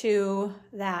compared to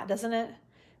that, doesn't it?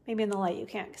 Maybe in the light you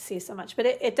can't see so much, but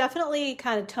it definitely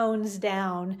kind of tones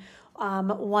down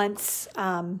once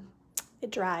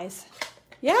it dries.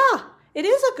 Yeah, it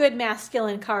is a good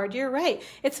masculine card. You're right.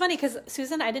 It's funny because,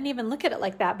 Susan, I didn't even look at it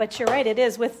like that, but you're right. It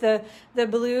is with the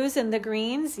blues and the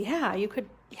greens. Yeah, you could,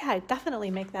 yeah,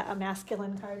 definitely make that a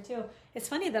masculine card too. It's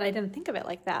funny that I didn't think of it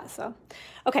like that. So,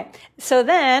 okay. So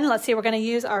then let's see, we're going to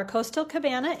use our Coastal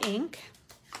Cabana ink.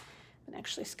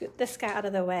 Actually scoot this guy out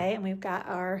of the way, and we've got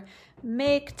our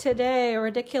Make Today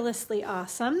Ridiculously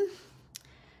Awesome.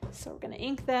 So we're going to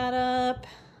ink that up.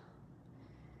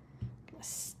 Gonna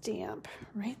stamp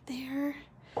right there.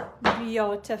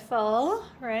 Beautiful,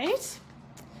 right?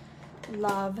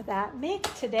 Love that.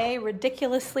 Make Today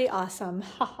Ridiculously Awesome.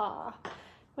 Haha.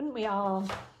 Wouldn't we all,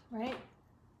 right?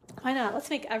 Why not? Let's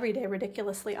make every day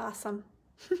ridiculously awesome.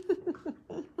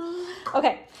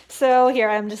 Okay, so here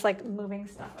I'm just like moving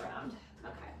stuff around.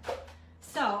 Okay,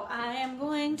 so I am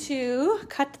going to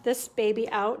cut this baby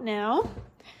out now.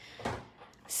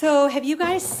 So have you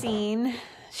guys seen,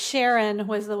 Sharon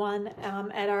was the one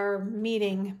at our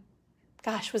meeting,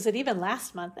 gosh, was it even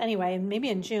last month? Anyway, maybe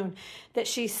in June, that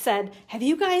she said, have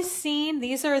you guys seen,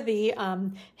 these are the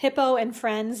HIPPO and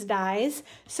Friends dies.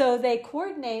 So they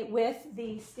coordinate with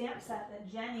the stamp set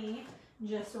that Jenny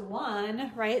just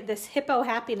won, right? This HIPPO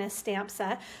Happiness stamp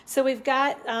set. So we've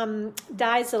got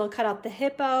dies that'll cut out the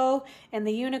hippo and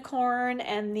the unicorn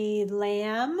and the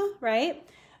lamb, right?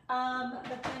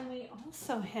 But then we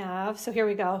also have, so here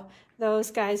we go,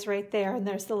 those guys right there, and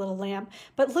there's the little lamb.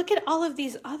 But look at all of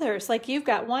these others. Like you've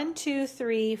got 1, 2,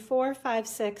 3, 4, 5,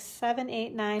 6, 7,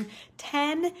 8, 9,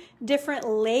 10 different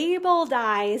label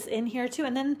dies in here too.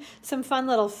 And then some fun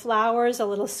little flowers, a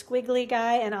little squiggly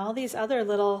guy, and all these other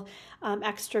little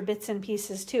extra bits and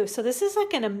pieces too. So this is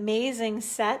like an amazing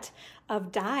set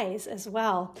of dies as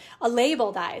well. A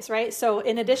label dies, right? So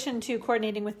in addition to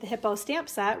coordinating with the HIPPO stamp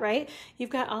set, right,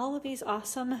 you've got all of these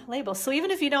awesome labels. So even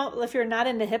if you're not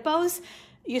into HIPPOs,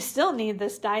 you still need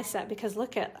this die set, because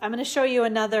look at, I'm going to show you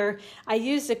another. I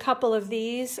used a couple of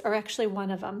these, or actually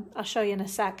one of them. I'll show you in a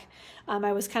sec.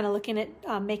 I was kind of looking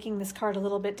at making this card a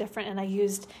little bit different, and I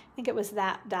used, I think it was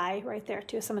that die right there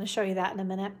too. So I'm going to show you that in a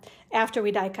minute after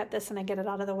we die cut this and I get it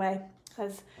out of the way,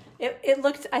 because it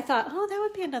looked, I thought, oh, that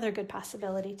would be another good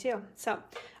possibility too. So,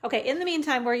 okay, in the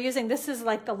meantime, we're using, this is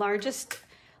like the largest,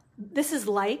 this is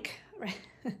like, right?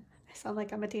 I sound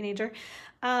like I'm a teenager.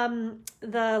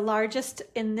 The largest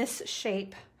in this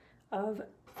shape of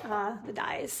the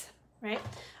dies, right?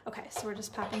 Okay, so we're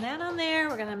just popping that on there.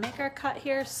 We're gonna make our cut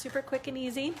here super quick and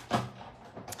easy.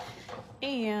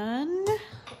 And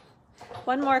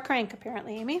one more crank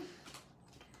apparently, Amy.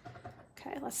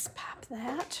 Okay, let's pop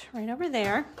that right over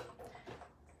there.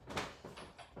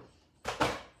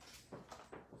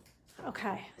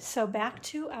 Okay, so back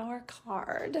to our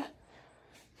card.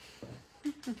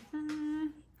 I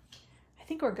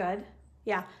think we're good.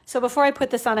 Yeah, so before I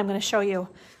put this on, I'm going to show you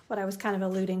what I was kind of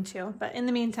alluding to. But in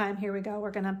the meantime, here we go.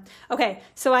 We're going to, okay,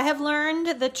 so I have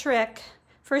learned the trick.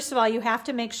 First of all, you have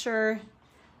to make sure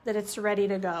that it's ready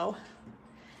to go.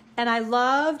 And I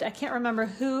loved, I can't remember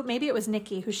who, maybe it was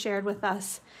Nikki who shared with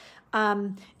us.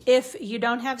 If you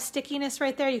don't have stickiness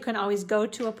right there, you can always go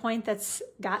to a point that's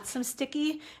got some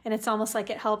sticky, and it's almost like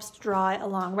it helps draw it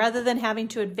along rather than having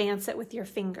to advance it with your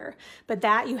finger. But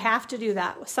that, you have to do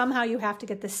that. Somehow you have to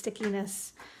get the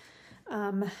stickiness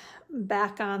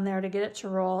back on there to get it to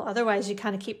roll. Otherwise, you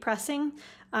kind of keep pressing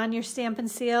on your Stampin'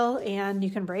 Seal and you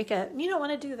can break it. You don't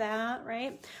want to do that,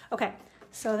 right? Okay,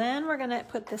 so then we're going to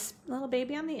put this little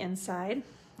baby on the inside.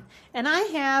 And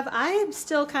I'm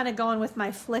still kind of going with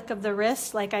my flick of the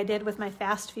wrist like I did with my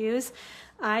fast fuse.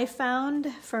 I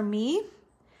found for me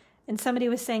And somebody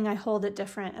was saying I hold it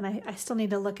different, and I still need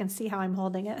to look and see how I'm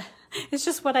holding it. It's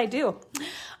just what I do.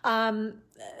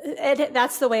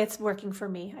 That's the way it's working for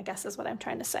me, I guess is what I'm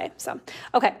trying to say. So,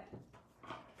 okay.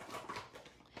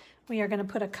 We are going to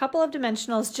put a couple of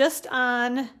dimensionals just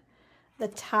on the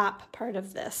top part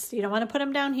of this. You don't want to put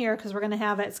them down here because we're going to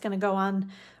have it. It's going to go on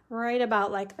right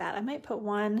about like that. I might put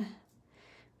one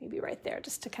maybe right there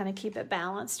just to kind of keep it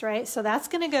balanced, right? So that's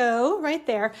going to go right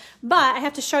there. But I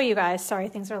have to show you guys. Sorry,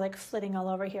 things are like flitting all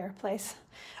over here, place.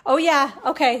 Oh yeah,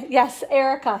 okay, yes,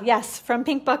 Erica, yes, from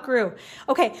Pink Buckaroo.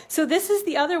 Okay, so this is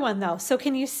the other one though. So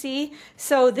can you see?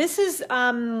 So this is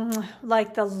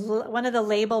like one of the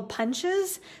label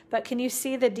punches, but can you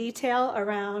see the detail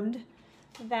around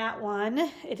that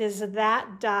one? It is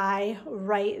that die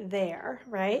right there,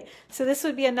 right? So this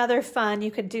would be another fun. You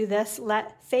could do this.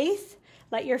 Let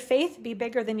your faith be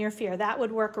bigger than your fear. That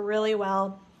would work really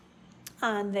well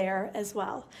on there as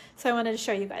well. So I wanted to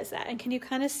show you guys that. And can you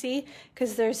kind of see?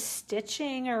 Because there's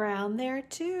stitching around there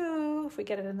too. If we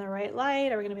get it in the right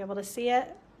light, are we going to be able to see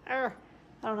it? I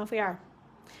don't know if we are.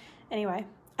 Anyway,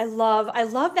 I love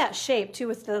that shape too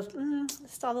with the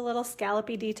just all the little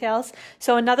scallopy details.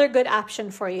 So another good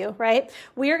option for you, right?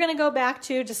 We are going to go back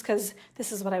to, just because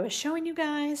this is what I was showing you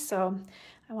guys. So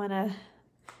I want to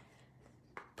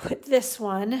put this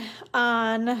one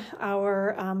on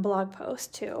our blog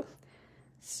post too.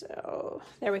 So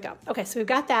there we go. Okay, so we've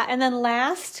got that. And then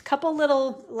last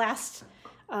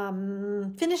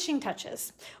finishing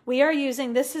touches. We are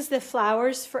using, this is the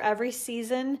Flowers for Every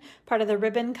Season, part of the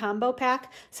ribbon combo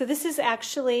pack. So this is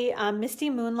actually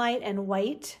Misty Moonlight and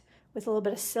white with a little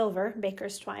bit of silver,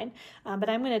 baker's twine. But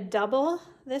I'm going to double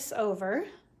this over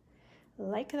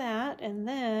like that, and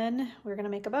then we're going to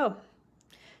make a bow.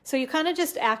 So you kind of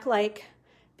just act like,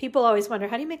 people always wonder,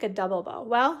 how do you make a double bow?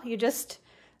 Well, you just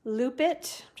loop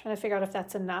it. I'm trying to figure out if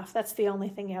that's enough. That's the only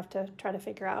thing you have to try to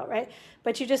figure out, right?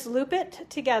 But you just loop it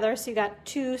together, so you got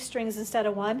 2 strings instead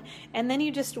of 1, and then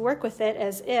you just work with it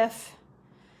as if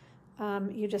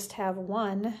you just have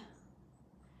one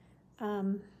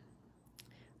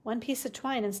piece of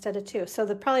twine instead of 2.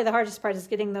 So probably the hardest part is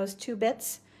getting those 2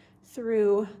 bits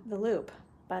through the loop,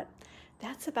 but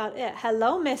that's about it.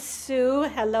 Hello, Miss Sue.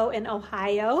 Hello in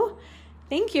Ohio.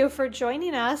 Thank you for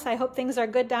joining us. I hope things are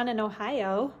good down in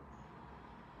Ohio.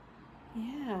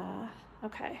 Yeah,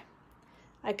 okay.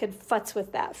 I could futz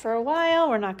with that for a while.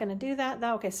 We're not going to do that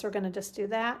though. Okay, so we're going to just do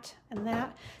that and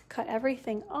that. Cut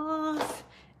everything off.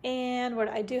 And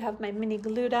I do have my mini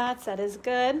glue dots. That is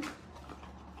good.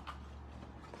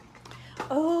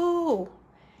 Oh,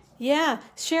 yeah,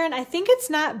 Sharon, I think it's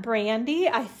not Brandy.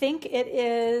 I think it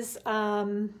is, now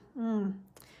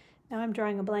I'm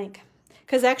drawing a blank.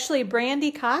 Because actually Brandy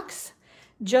Cox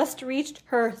just reached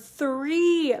her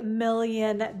 $3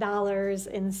 million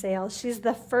in sales. She's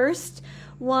the first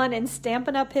one in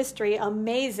Stampin' Up! History,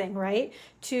 amazing, right?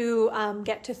 To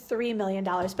get to $3 million.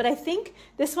 But I think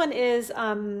this one is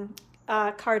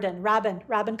Carden,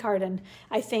 Robin Carden.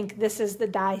 I think this is the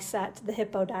die set, the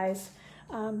HIPPO dies.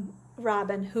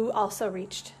 Robin, who also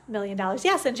reached $1 million.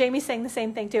 Yes, and Jamie's saying the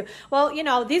same thing too. Well, you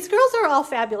know, these girls are all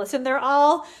fabulous, and they're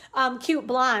all cute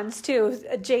blondes too.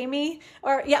 Jamie's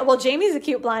a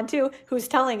cute blonde too, who's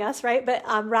telling us, right? But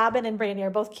Robin and Brandy are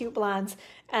both cute blondes,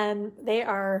 and they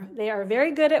are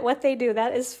very good at what they do.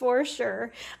 That is for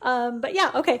sure. But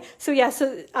yeah, okay. So yeah,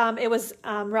 it was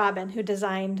Robin who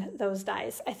designed those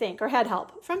dies, I think, or had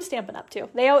help from Stampin' Up! Too.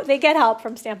 They get help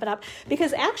from Stampin' Up!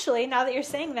 Because actually, now that you're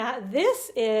saying that, this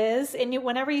is, and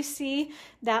whenever you see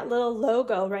that little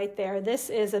logo right there, this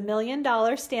is $1 million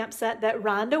stamp set that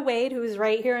Rhonda Wade, who's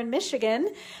right here in Michigan,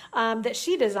 that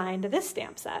she designed this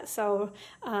stamp set. So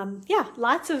yeah,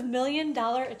 lots of $1 million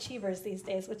achievers these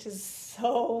days, which is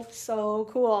so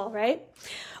cool, right?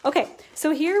 Okay,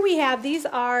 so here we have, these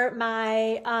are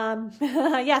my,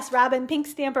 yes, Robin Pink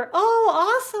Stamper.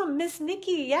 Oh, awesome, Miss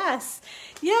Nikki, yes,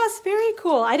 very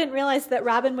cool. I didn't realize that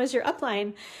Robin was your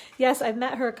upline. Yes, I've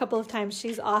met her a couple of times.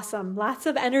 She's awesome. Lots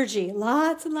of energy,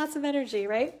 lots and lots of energy,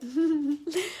 right?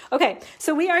 Okay,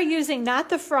 so we are using not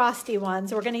the frosty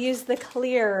ones. We're going to use the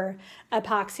clear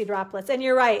epoxy droplets. And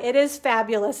you're right, it is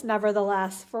fabulous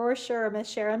nevertheless, for sure, Miss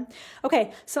Sharon.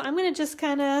 Okay, so I'm going to just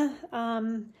kind of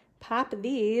pop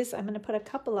these. I'm going to put a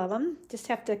couple of them. Just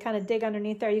have to kind of dig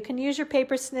underneath there. You can use your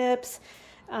paper snips.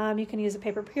 You can use a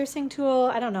paper piercing tool.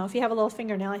 I don't know. If you have a little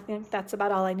fingernail, I think that's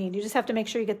about all I need. You just have to make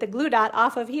sure you get the glue dot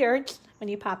off of here when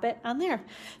you pop it on there.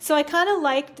 So I kind of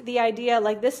liked the idea,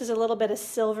 like this is a little bit of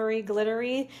silvery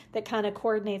glittery that kind of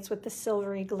coordinates with the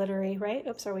silvery glittery, right?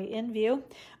 Oops, are we in view?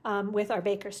 With our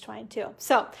baker's twine too.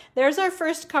 So there's our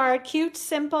first card, cute,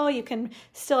 simple. You can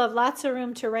still have lots of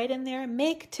room to write in there.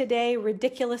 Make today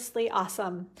ridiculously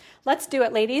awesome. Let's do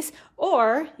it, ladies.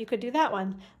 Or you could do that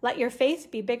one. Let your faith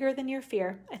be bigger than your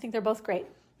fear. I think they're both great.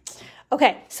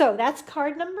 Okay, so that's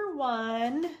card number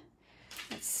 1.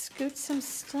 Let's scoot some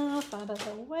stuff out of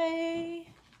the way.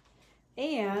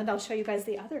 And I'll show you guys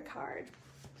the other card.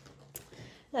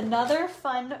 Another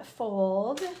fun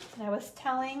fold. And I was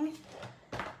telling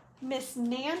Miss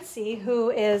Nancy,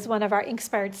 who is one of our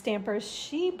Inspired Stampers,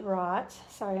 she brought,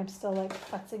 sorry, I'm still like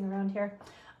futzing around here.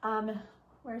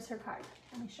 Where's her card?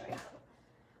 Let me show you.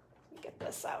 Let me get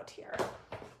this out here.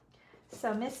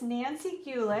 So Miss Nancy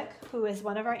Gulick, who is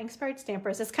one of our Inspired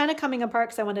Stampers, it's kind of coming apart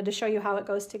because I wanted to show you how it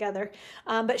goes together.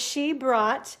 But she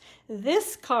brought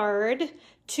this card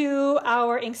to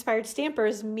our Inspired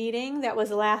Stampers meeting that was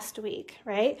last week,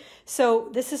 right? So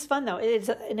this is fun though.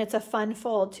 It's a fun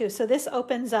fold too. So this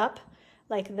opens up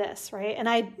like this, right? And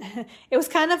it was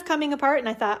kind of coming apart and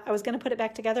I thought I was going to put it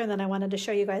back together, and then I wanted to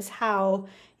show you guys how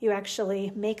you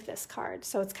actually make this card.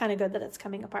 So it's kind of good that it's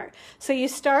coming apart. So you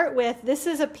start with, this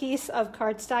is a piece of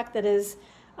cardstock that is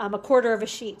 1/4 of a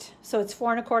sheet. So it's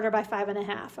 4 1/4 by 5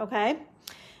 1/2, okay?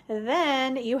 And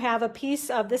then you have a piece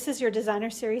of, this is your designer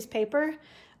series paper.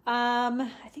 I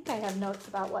think I have notes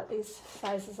about what these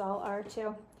sizes all are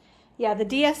too. Yeah, the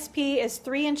DSP is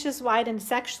 3 inches wide and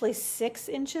it's actually 6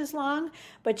 inches long,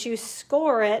 but you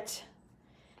score it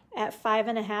at 5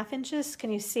 1/2 inches.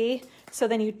 Can you see? So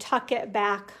then you tuck it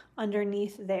back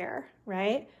underneath there,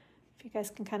 right? If you guys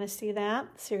can kind of see that.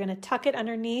 So you're going to tuck it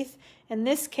underneath. In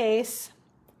this case,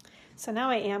 so now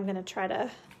I am going to try to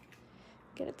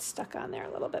get it stuck on there a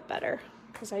little bit better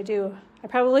because I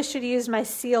probably should use my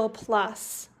Seal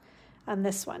Plus on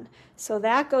this one. So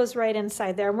that goes right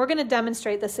inside there. And we're going to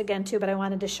demonstrate this again too, but I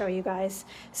wanted to show you guys.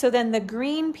 So then the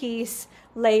green piece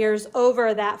layers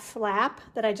over that flap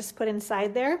that I just put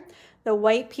inside there. The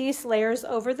white piece layers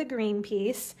over the green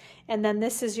piece. And then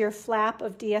this is your flap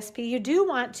of DSP. You do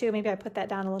want to, maybe I put that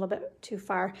down a little bit too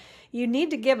far. You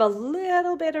need to give a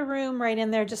little bit of room right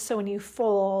in there just so when you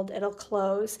fold, it'll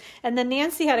close. And then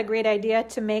Nancy had a great idea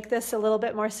to make this a little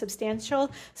bit more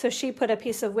substantial. So she put a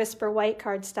piece of Whisper White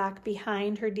cardstock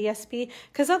behind her DSP.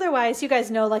 Because otherwise, you guys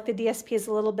know, like the DSP is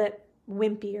a little bit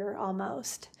wimpier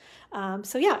almost.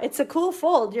 So yeah, it's a cool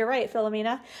fold. You're right,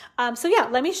 Philomena. So yeah,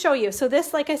 let me show you. So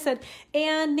this, like I said,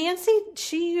 and Nancy,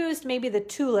 she used maybe the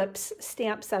tulips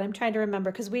stamp set. I'm trying to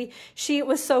remember because it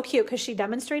was so cute because she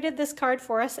demonstrated this card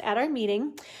for us at our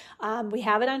meeting. We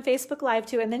have it on Facebook Live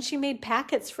too. And then she made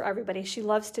packets for everybody. She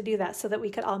loves to do that so that we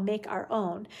could all make our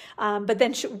own. But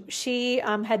then she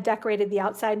had decorated the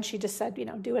outside and she just said, you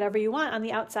know, do whatever you want on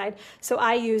the outside. So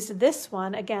I used this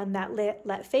one, again, that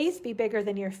let faith be bigger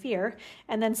than your fear.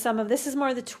 And then some of this is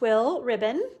more the twill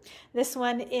ribbon. This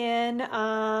one in,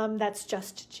 that's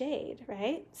just jade,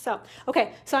 right? So,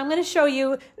 okay, so I'm going to show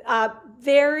you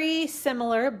very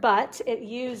similar, but it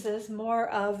uses more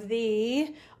of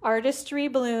the Artistry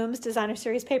Blooms Designer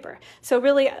Series paper. So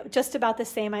really just about the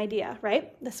same idea,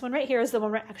 right? This one right here is the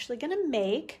one we're actually going to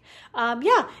make.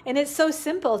 Yeah, and it's so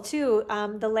simple too,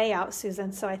 the layout,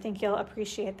 Susan. So I think you'll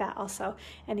appreciate that also.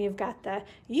 And you got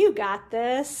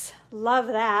this. Love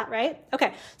that, right?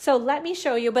 Okay, so let me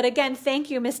show you. But again, thank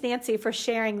you, Miss Nancy, for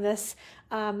sharing this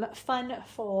fun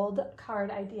fold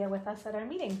card idea with us at our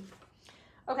meeting.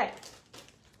 Okay,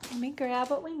 let me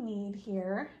grab what we need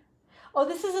here. Oh,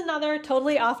 this is another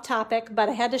totally off topic, but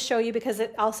I had to show you because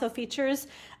it also features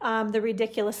the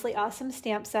Ridiculously Awesome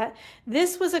stamp set.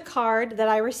 This was a card that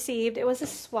I received. It was a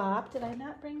swap. Did I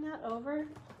not bring that over?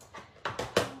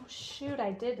 Oh, shoot,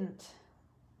 I didn't.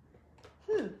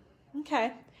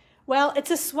 Okay. Well,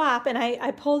 it's a swap, and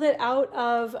I pulled it out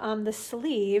of the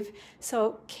sleeve.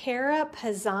 So Cara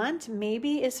Pazant,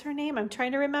 maybe is her name. I'm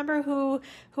trying to remember who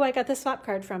I got the swap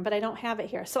card from, but I don't have it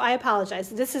here. So I apologize.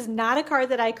 This is not a card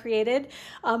that I created,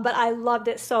 but I loved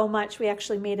it so much. We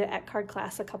actually made it at card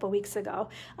class a couple weeks ago.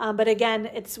 But again,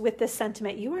 it's with this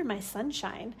sentiment, you are my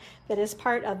sunshine, that is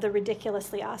part of the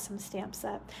Ridiculously Awesome stamp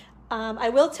set. I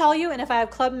will tell you, and if I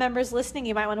have club members listening,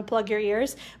 you might want to plug your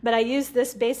ears, but I used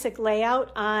this basic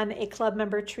layout on a club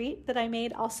member treat that I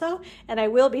made also, and I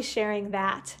will be sharing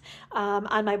that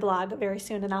on my blog very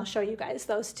soon, and I'll show you guys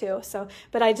those too. So,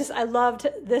 but I loved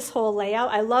this whole layout.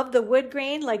 I love the wood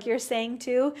grain, like you're saying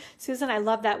too, Susan. I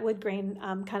love that wood grain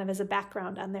kind of as a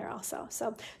background on there also.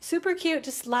 So super cute,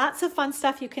 just lots of fun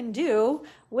stuff you can do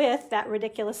with that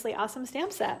Ridiculously Awesome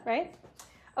stamp set, right?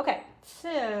 Okay,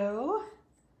 so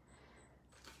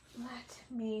Let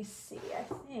me see. I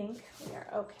think we are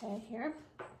okay here.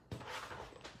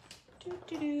 So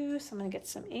I'm going to get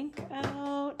some ink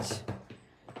out.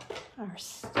 Our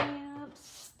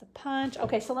stamps, the punch.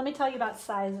 Okay, so let me tell you about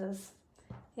sizes.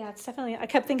 Yeah, it's definitely, I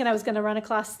kept thinking I was going to run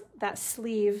across that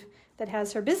sleeve that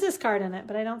has her business card in it,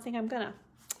 but I don't think I'm going to.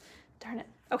 Darn it.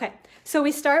 Okay, so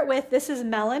we start with, this is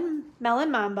Melon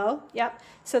Mambo. Yep.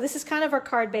 So this is kind of our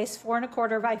card base, 4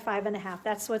 1/4 by 5 1/2.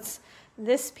 That's what's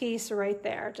this piece right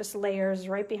there, just layers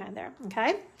right behind there.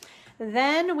 Okay.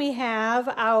 Then we have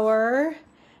our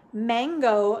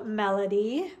Mango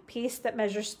Melody piece that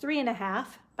measures 3 1/2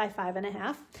 by 5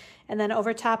 1/2. And then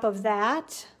over top of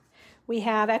that, we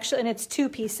have actually, and it's 2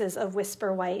 pieces of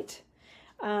Whisper White.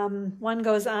 One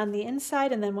goes on the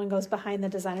inside and then one goes behind the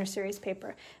designer series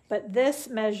paper. But this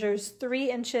measures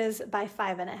 3 inches by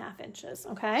 5 1/2 inches,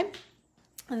 okay?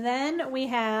 And then we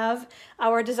have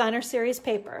our designer series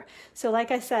paper. So like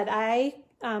I said, I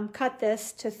cut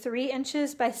this to 3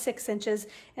 inches by 6 inches,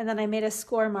 and then I made a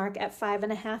score mark at 5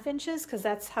 1/2 inches because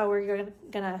that's how we're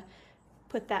gonna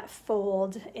put that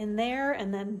fold in there,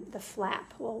 and then the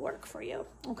flap will work for you,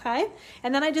 okay?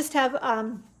 And then I just have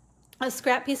a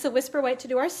scrap piece of Whisper White to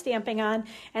do our stamping on,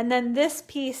 and then this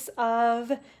piece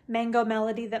of Mango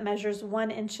Melody that measures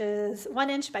 1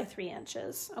 inch by 3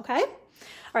 inches, okay?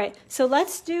 All right, so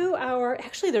let's do our,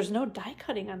 actually there's no die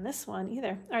cutting on this one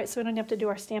either. All right, so we don't have to do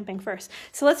our stamping first.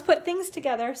 So let's put things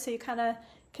together so you kind of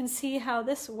can see how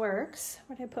this works.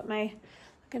 Where did I put my,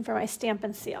 looking for my stamp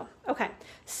and seal. Okay,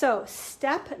 so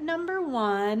step number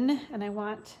 1, and I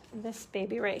want this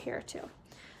baby right here too.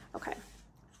 Okay.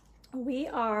 We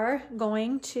are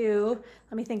going to,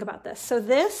 let me think about this. So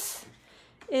this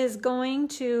is going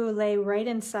to lay right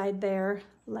inside there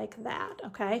like that,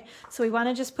 okay? So we want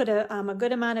to just put a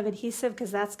good amount of adhesive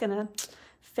because that's going to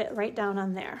fit right down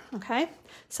on there, okay?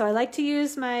 So I like to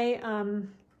use my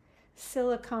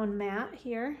silicone mat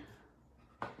here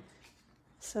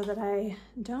so that I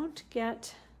don't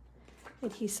get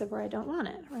adhesive where I don't want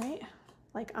it, right?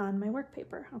 Like on my work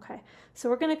paper. Okay, so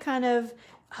we're gonna kind of,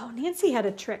 oh, Nancy had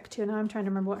a trick too. Now I'm trying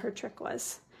to remember what her trick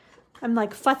was. I'm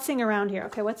like futzing around here.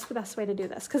 Okay, what's the best way to do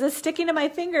this? Because it's sticking to my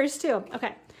fingers too.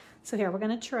 Okay, so here we're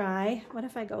gonna try, what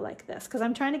if I go like this? Because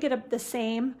I'm trying to get the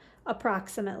same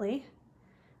approximately.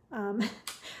 And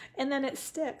then it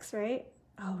sticks, right?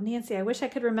 Oh, Nancy, I wish I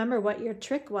could remember what your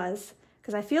trick was,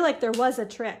 because I feel like there was a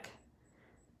trick,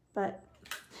 but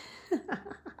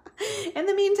in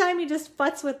the meantime, you just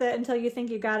futz with it until you think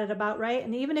you got it about right.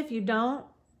 And even if you don't,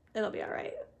 it'll be all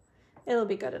right. It'll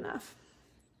be good enough.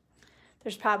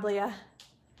 There's probably a,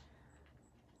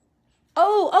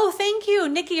 oh, thank you.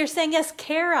 Nikki, you're saying yes,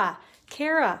 Kara.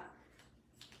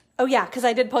 Oh yeah, because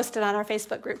I did post it on our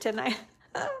Facebook group, didn't I?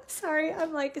 Sorry,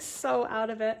 I'm like so out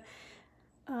of it.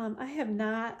 I haven't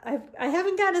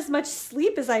gotten as much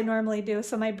sleep as I normally do.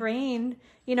 So my brain,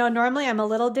 you know, normally I'm a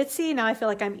little ditzy. Now I feel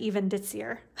like I'm even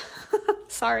ditzier.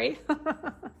 Sorry.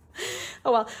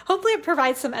 Oh well, hopefully it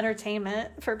provides some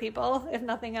entertainment for people, if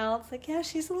nothing else. Like, yeah,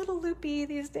 she's a little loopy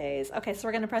these days. Okay, so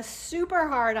we're gonna press super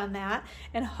hard on that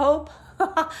and hope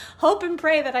and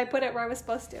pray that I put it where I was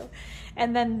supposed to.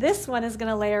 And then this one is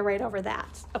gonna layer right over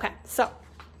that. Okay, so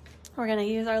we're gonna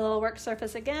use our little work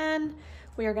surface again.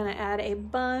 We are gonna add a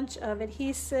bunch of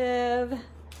adhesive.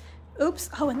 Oops,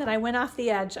 oh, and then I went off the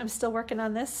edge. I'm still working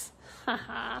on this.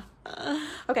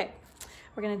 Okay,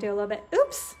 we're gonna do a little bit,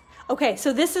 oops. Okay,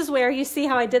 so this is where you see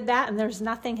how I did that and there's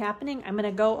nothing happening. I'm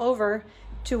gonna go over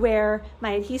to where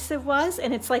my adhesive was,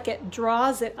 and it's like it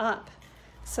draws it up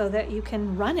so that you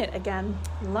can run it again.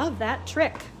 Love that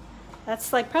trick.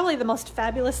 That's like probably the most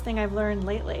fabulous thing I've learned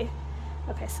lately.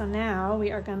 Okay, so now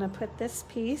we are gonna put this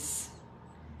piece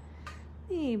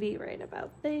maybe right about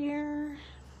there.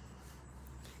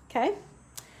 Okay,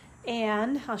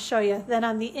 and I'll show you. Then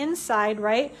on the inside,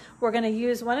 right, we're gonna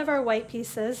use one of our white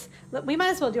pieces. We might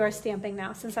as well do our stamping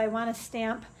now since I wanna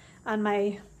stamp on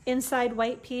my inside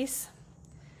white piece.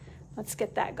 Let's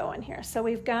get that going here. So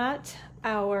we've got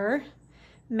our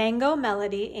Mango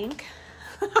Melody ink.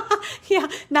 Yeah,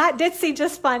 not ditzy,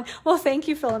 just fun. Well, thank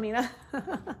you, Philomena.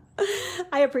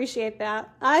 I appreciate that.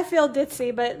 I feel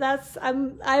ditzy, but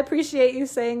I appreciate you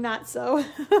saying not so.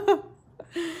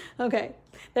 Okay,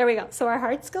 there we go. So our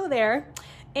hearts go there.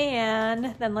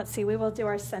 And then let's see, we will do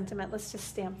our sentiment. Let's just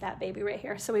stamp that baby right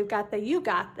here. So we've got the "You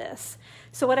Got This."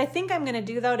 So what I think I'm gonna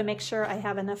do though, to make sure I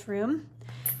have enough room,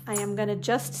 I am gonna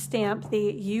just stamp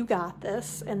the "You Got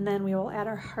This," and then we will add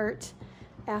our heart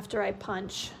after I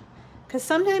punch. Because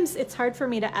sometimes it's hard for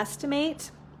me to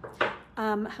estimate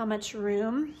how much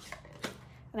room,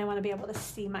 and I want to be able to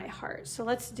see my heart. So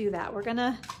let's do that.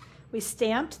 We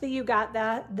stamped the "You Got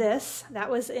This." That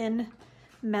was in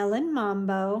Melon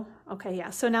Mambo. Okay, yeah,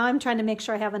 so now I'm trying to make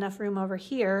sure I have enough room over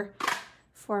here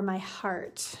for my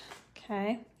heart.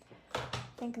 Okay, I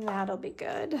think that'll be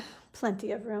good.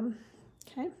 Plenty of room.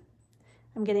 Okay,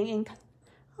 I'm getting ink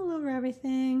all over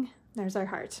everything. There's our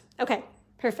heart. Okay,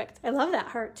 perfect. I love that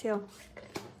heart too.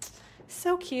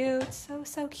 So cute, so,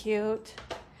 so cute.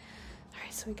 All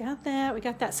right, so we got that, we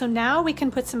got that. So now we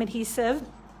can put some adhesive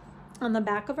on the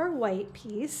back of our white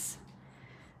piece.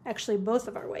 Actually, both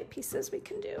of our white pieces we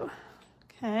can do.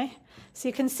 Okay, so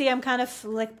you can see I'm kind of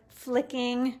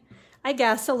flicking, I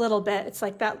guess, a little bit. It's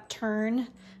like that turn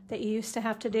that you used to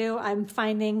have to do. I'm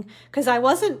finding, because I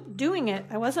wasn't doing it,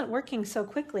 I wasn't working so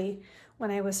quickly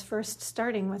when I was first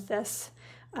starting with this,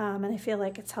 and I feel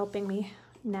like it's helping me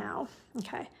now.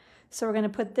 Okay, so we're gonna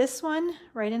put this one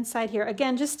right inside here.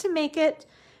 Again, just to make it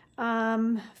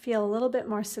feel a little bit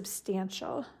more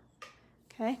substantial.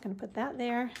 Okay, gonna put that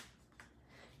there.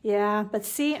 Yeah, but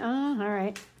see, all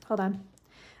right, hold on.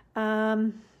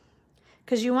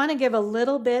 Because you want to give a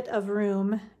little bit of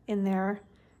room in there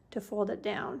to fold it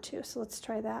down too. So let's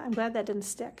try that. I'm glad that didn't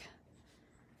stick.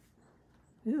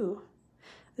 Ooh,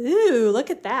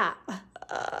 look at that.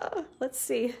 Let's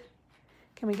see.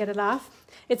 Can we get it off?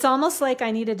 It's almost like I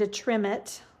needed to trim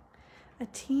it a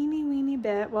teeny weeny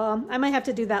bit. Well, I might have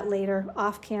to do that later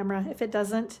off camera if it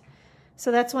doesn't.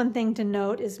 So that's one thing to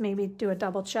note, is maybe do a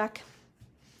double check.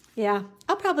 Yeah,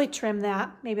 I'll probably trim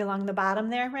that maybe along the bottom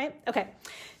there, right? Okay,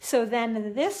 so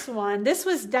then this one, this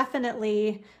was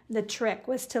definitely the trick,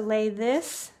 was to lay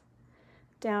this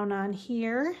down on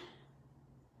here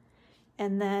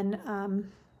and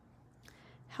then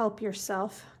help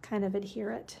yourself kind of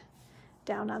adhere it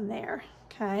down on there,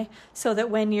 okay? So that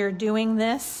when you're doing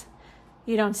this,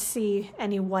 you don't see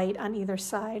any white on either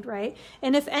side, right?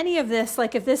 And if any of this,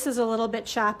 like if this is a little bit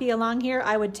choppy along here,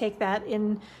 I would take that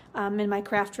in my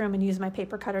craft room and use my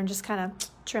paper cutter and just kind of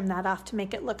trim that off to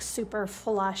make it look super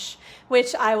flush,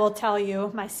 which I will tell you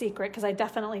my secret, because I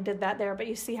definitely did that there, but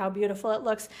you see how beautiful it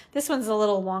looks. This one's a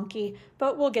little wonky,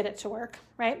 but we'll get it to work,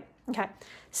 right? Okay,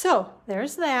 so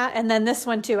there's that. And then this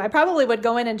one too. I probably would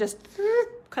go in and just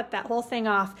cut that whole thing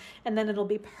off, and then it'll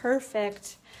be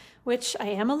perfect. Which I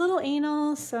am a little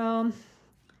anal, so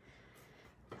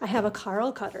I have a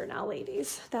Carl cutter now,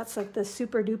 ladies. That's like the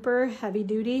super duper heavy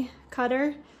duty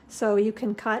cutter. So you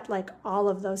can cut like all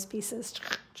of those pieces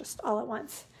just all at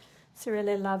once. It's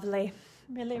really lovely,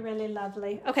 really, really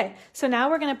lovely. Okay, so now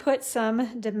we're gonna put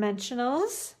some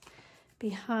dimensionals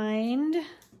behind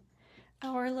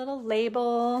our little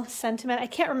label sentiment. I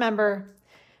can't remember.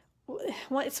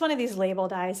 It's one of these label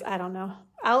dies. I don't know.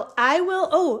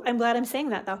 Oh, I'm glad I'm saying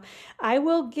that though. I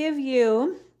will give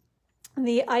you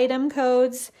the item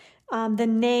codes, the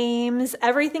names,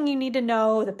 everything you need to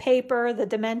know, the paper, the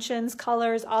dimensions,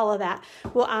 colors, all of that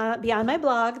will be on my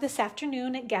blog this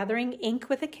afternoon at Gathering Ink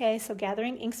with a K, so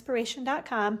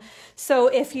gatheringinspiration.com. So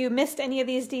if you missed any of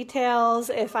these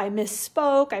details, if I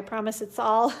misspoke, I promise it's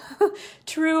all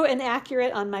true and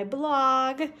accurate on my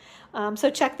blog. So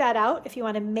check that out if you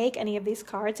want to make any of these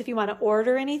cards. If you want to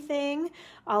order anything,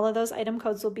 all of those item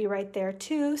codes will be right there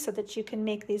too, so that you can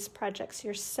make these projects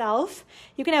yourself.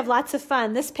 You can have lots of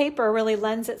fun. This paper really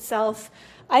lends itself,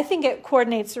 I think it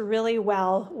coordinates really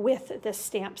well with this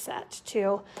stamp set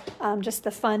too. Just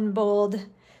the fun, bold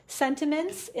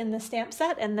sentiments in the stamp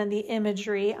set and then the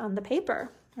imagery on the paper,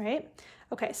 right?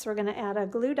 Okay, so we're going to add a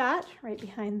glue dot right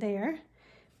behind there.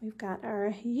 We've got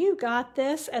our "You Got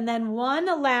This," and then one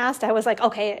last. I was like,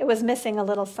 okay, it was missing a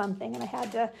little something, and I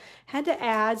had to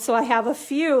add. So I have a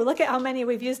few. Look at how many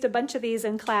we've used. A bunch of these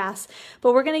in class,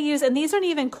 but we're going to use. And these aren't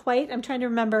even quite. I'm trying to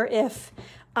remember if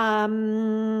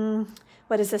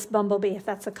what is this, bumblebee? If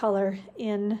that's a color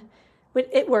in,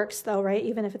 it works though, right?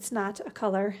 Even if it's not a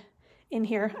color in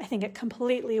here, I think it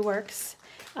completely works.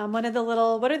 One of the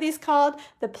little, what are these called?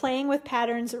 The Playing with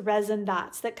Patterns resin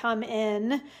dots that come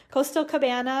in Coastal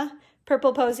Cabana,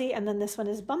 Purple Posy, and then this one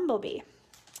is Bumblebee.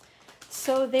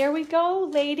 So there we go,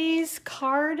 ladies.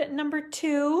 Card number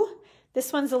 2.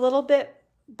 This one's a little bit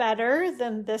better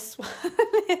than this one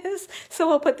is, so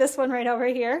we'll put this one right over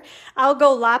here. I'll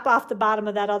go lop off the bottom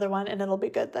of that other one, and it'll be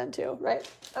good then too, right?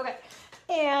 Okay,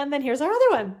 and then here's our other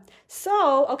one.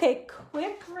 So, okay,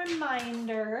 quick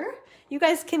reminder, you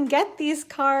guys can get these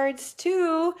cards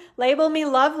too. Label Me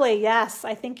Lovely. Yes,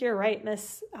 I think you're right,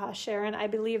 Miss Sharon. I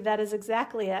believe that is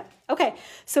exactly it. Okay,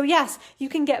 so yes, you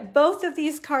can get both of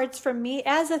these cards from me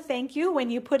as a thank you when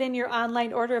you put in your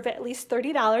online order of at least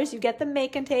 $30. You get the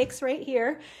make and takes right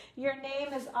here. Your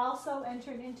name is also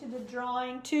entered into the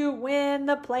drawing to win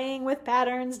the Playing with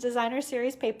Patterns Designer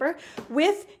Series paper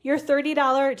with your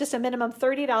 $30, just a minimum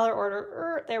 $30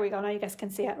 order. There we go. go. Now you guys can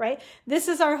see it, right? This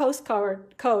is our host code,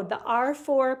 the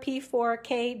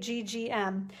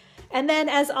R4P4KGGM. And then,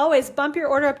 as always, bump your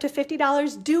order up to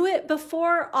 $50. Do it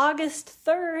before August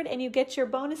 3rd, and you get your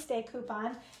bonus day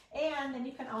coupon. And then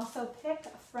you can also pick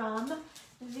from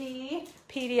the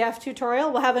PDF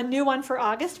tutorial. We'll have a new one for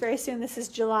August very soon. This is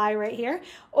July right here.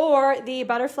 Or the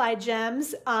butterfly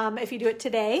gems if you do it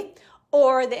today,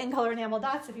 or the in color enamel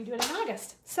dots if you do it in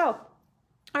August. So, all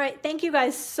right, thank you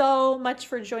guys so much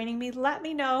for joining me. Let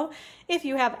me know if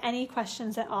you have any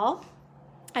questions at all.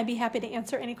 I'd be happy to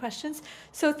answer any questions.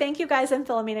 So thank you guys, and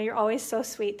Philomena, you're always so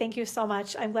sweet. Thank you so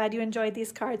much. I'm glad you enjoyed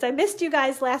these cards. I missed you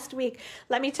guys last week.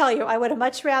 Let me tell you, I would have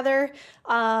much rather,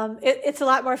 it's a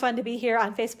lot more fun to be here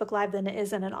on Facebook Live than it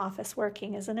is in an office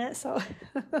working, isn't it? So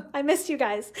I missed you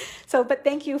guys. So, but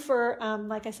thank you for,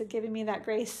 like I said, giving me that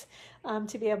grace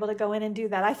to be able to go in and do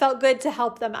that. I felt good to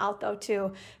help them out though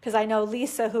too, because I know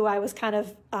Lisa, who I was kind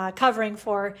of covering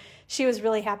for, she was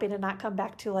really happy to not come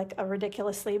back to like a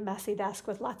ridiculously messy desk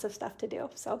with lots of stuff to do.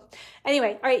 So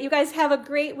anyway, all right, you guys have a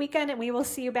great weekend, and we will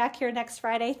see you back here next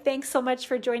Friday. Thanks so much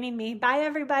for joining me. Bye,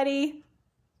 everybody.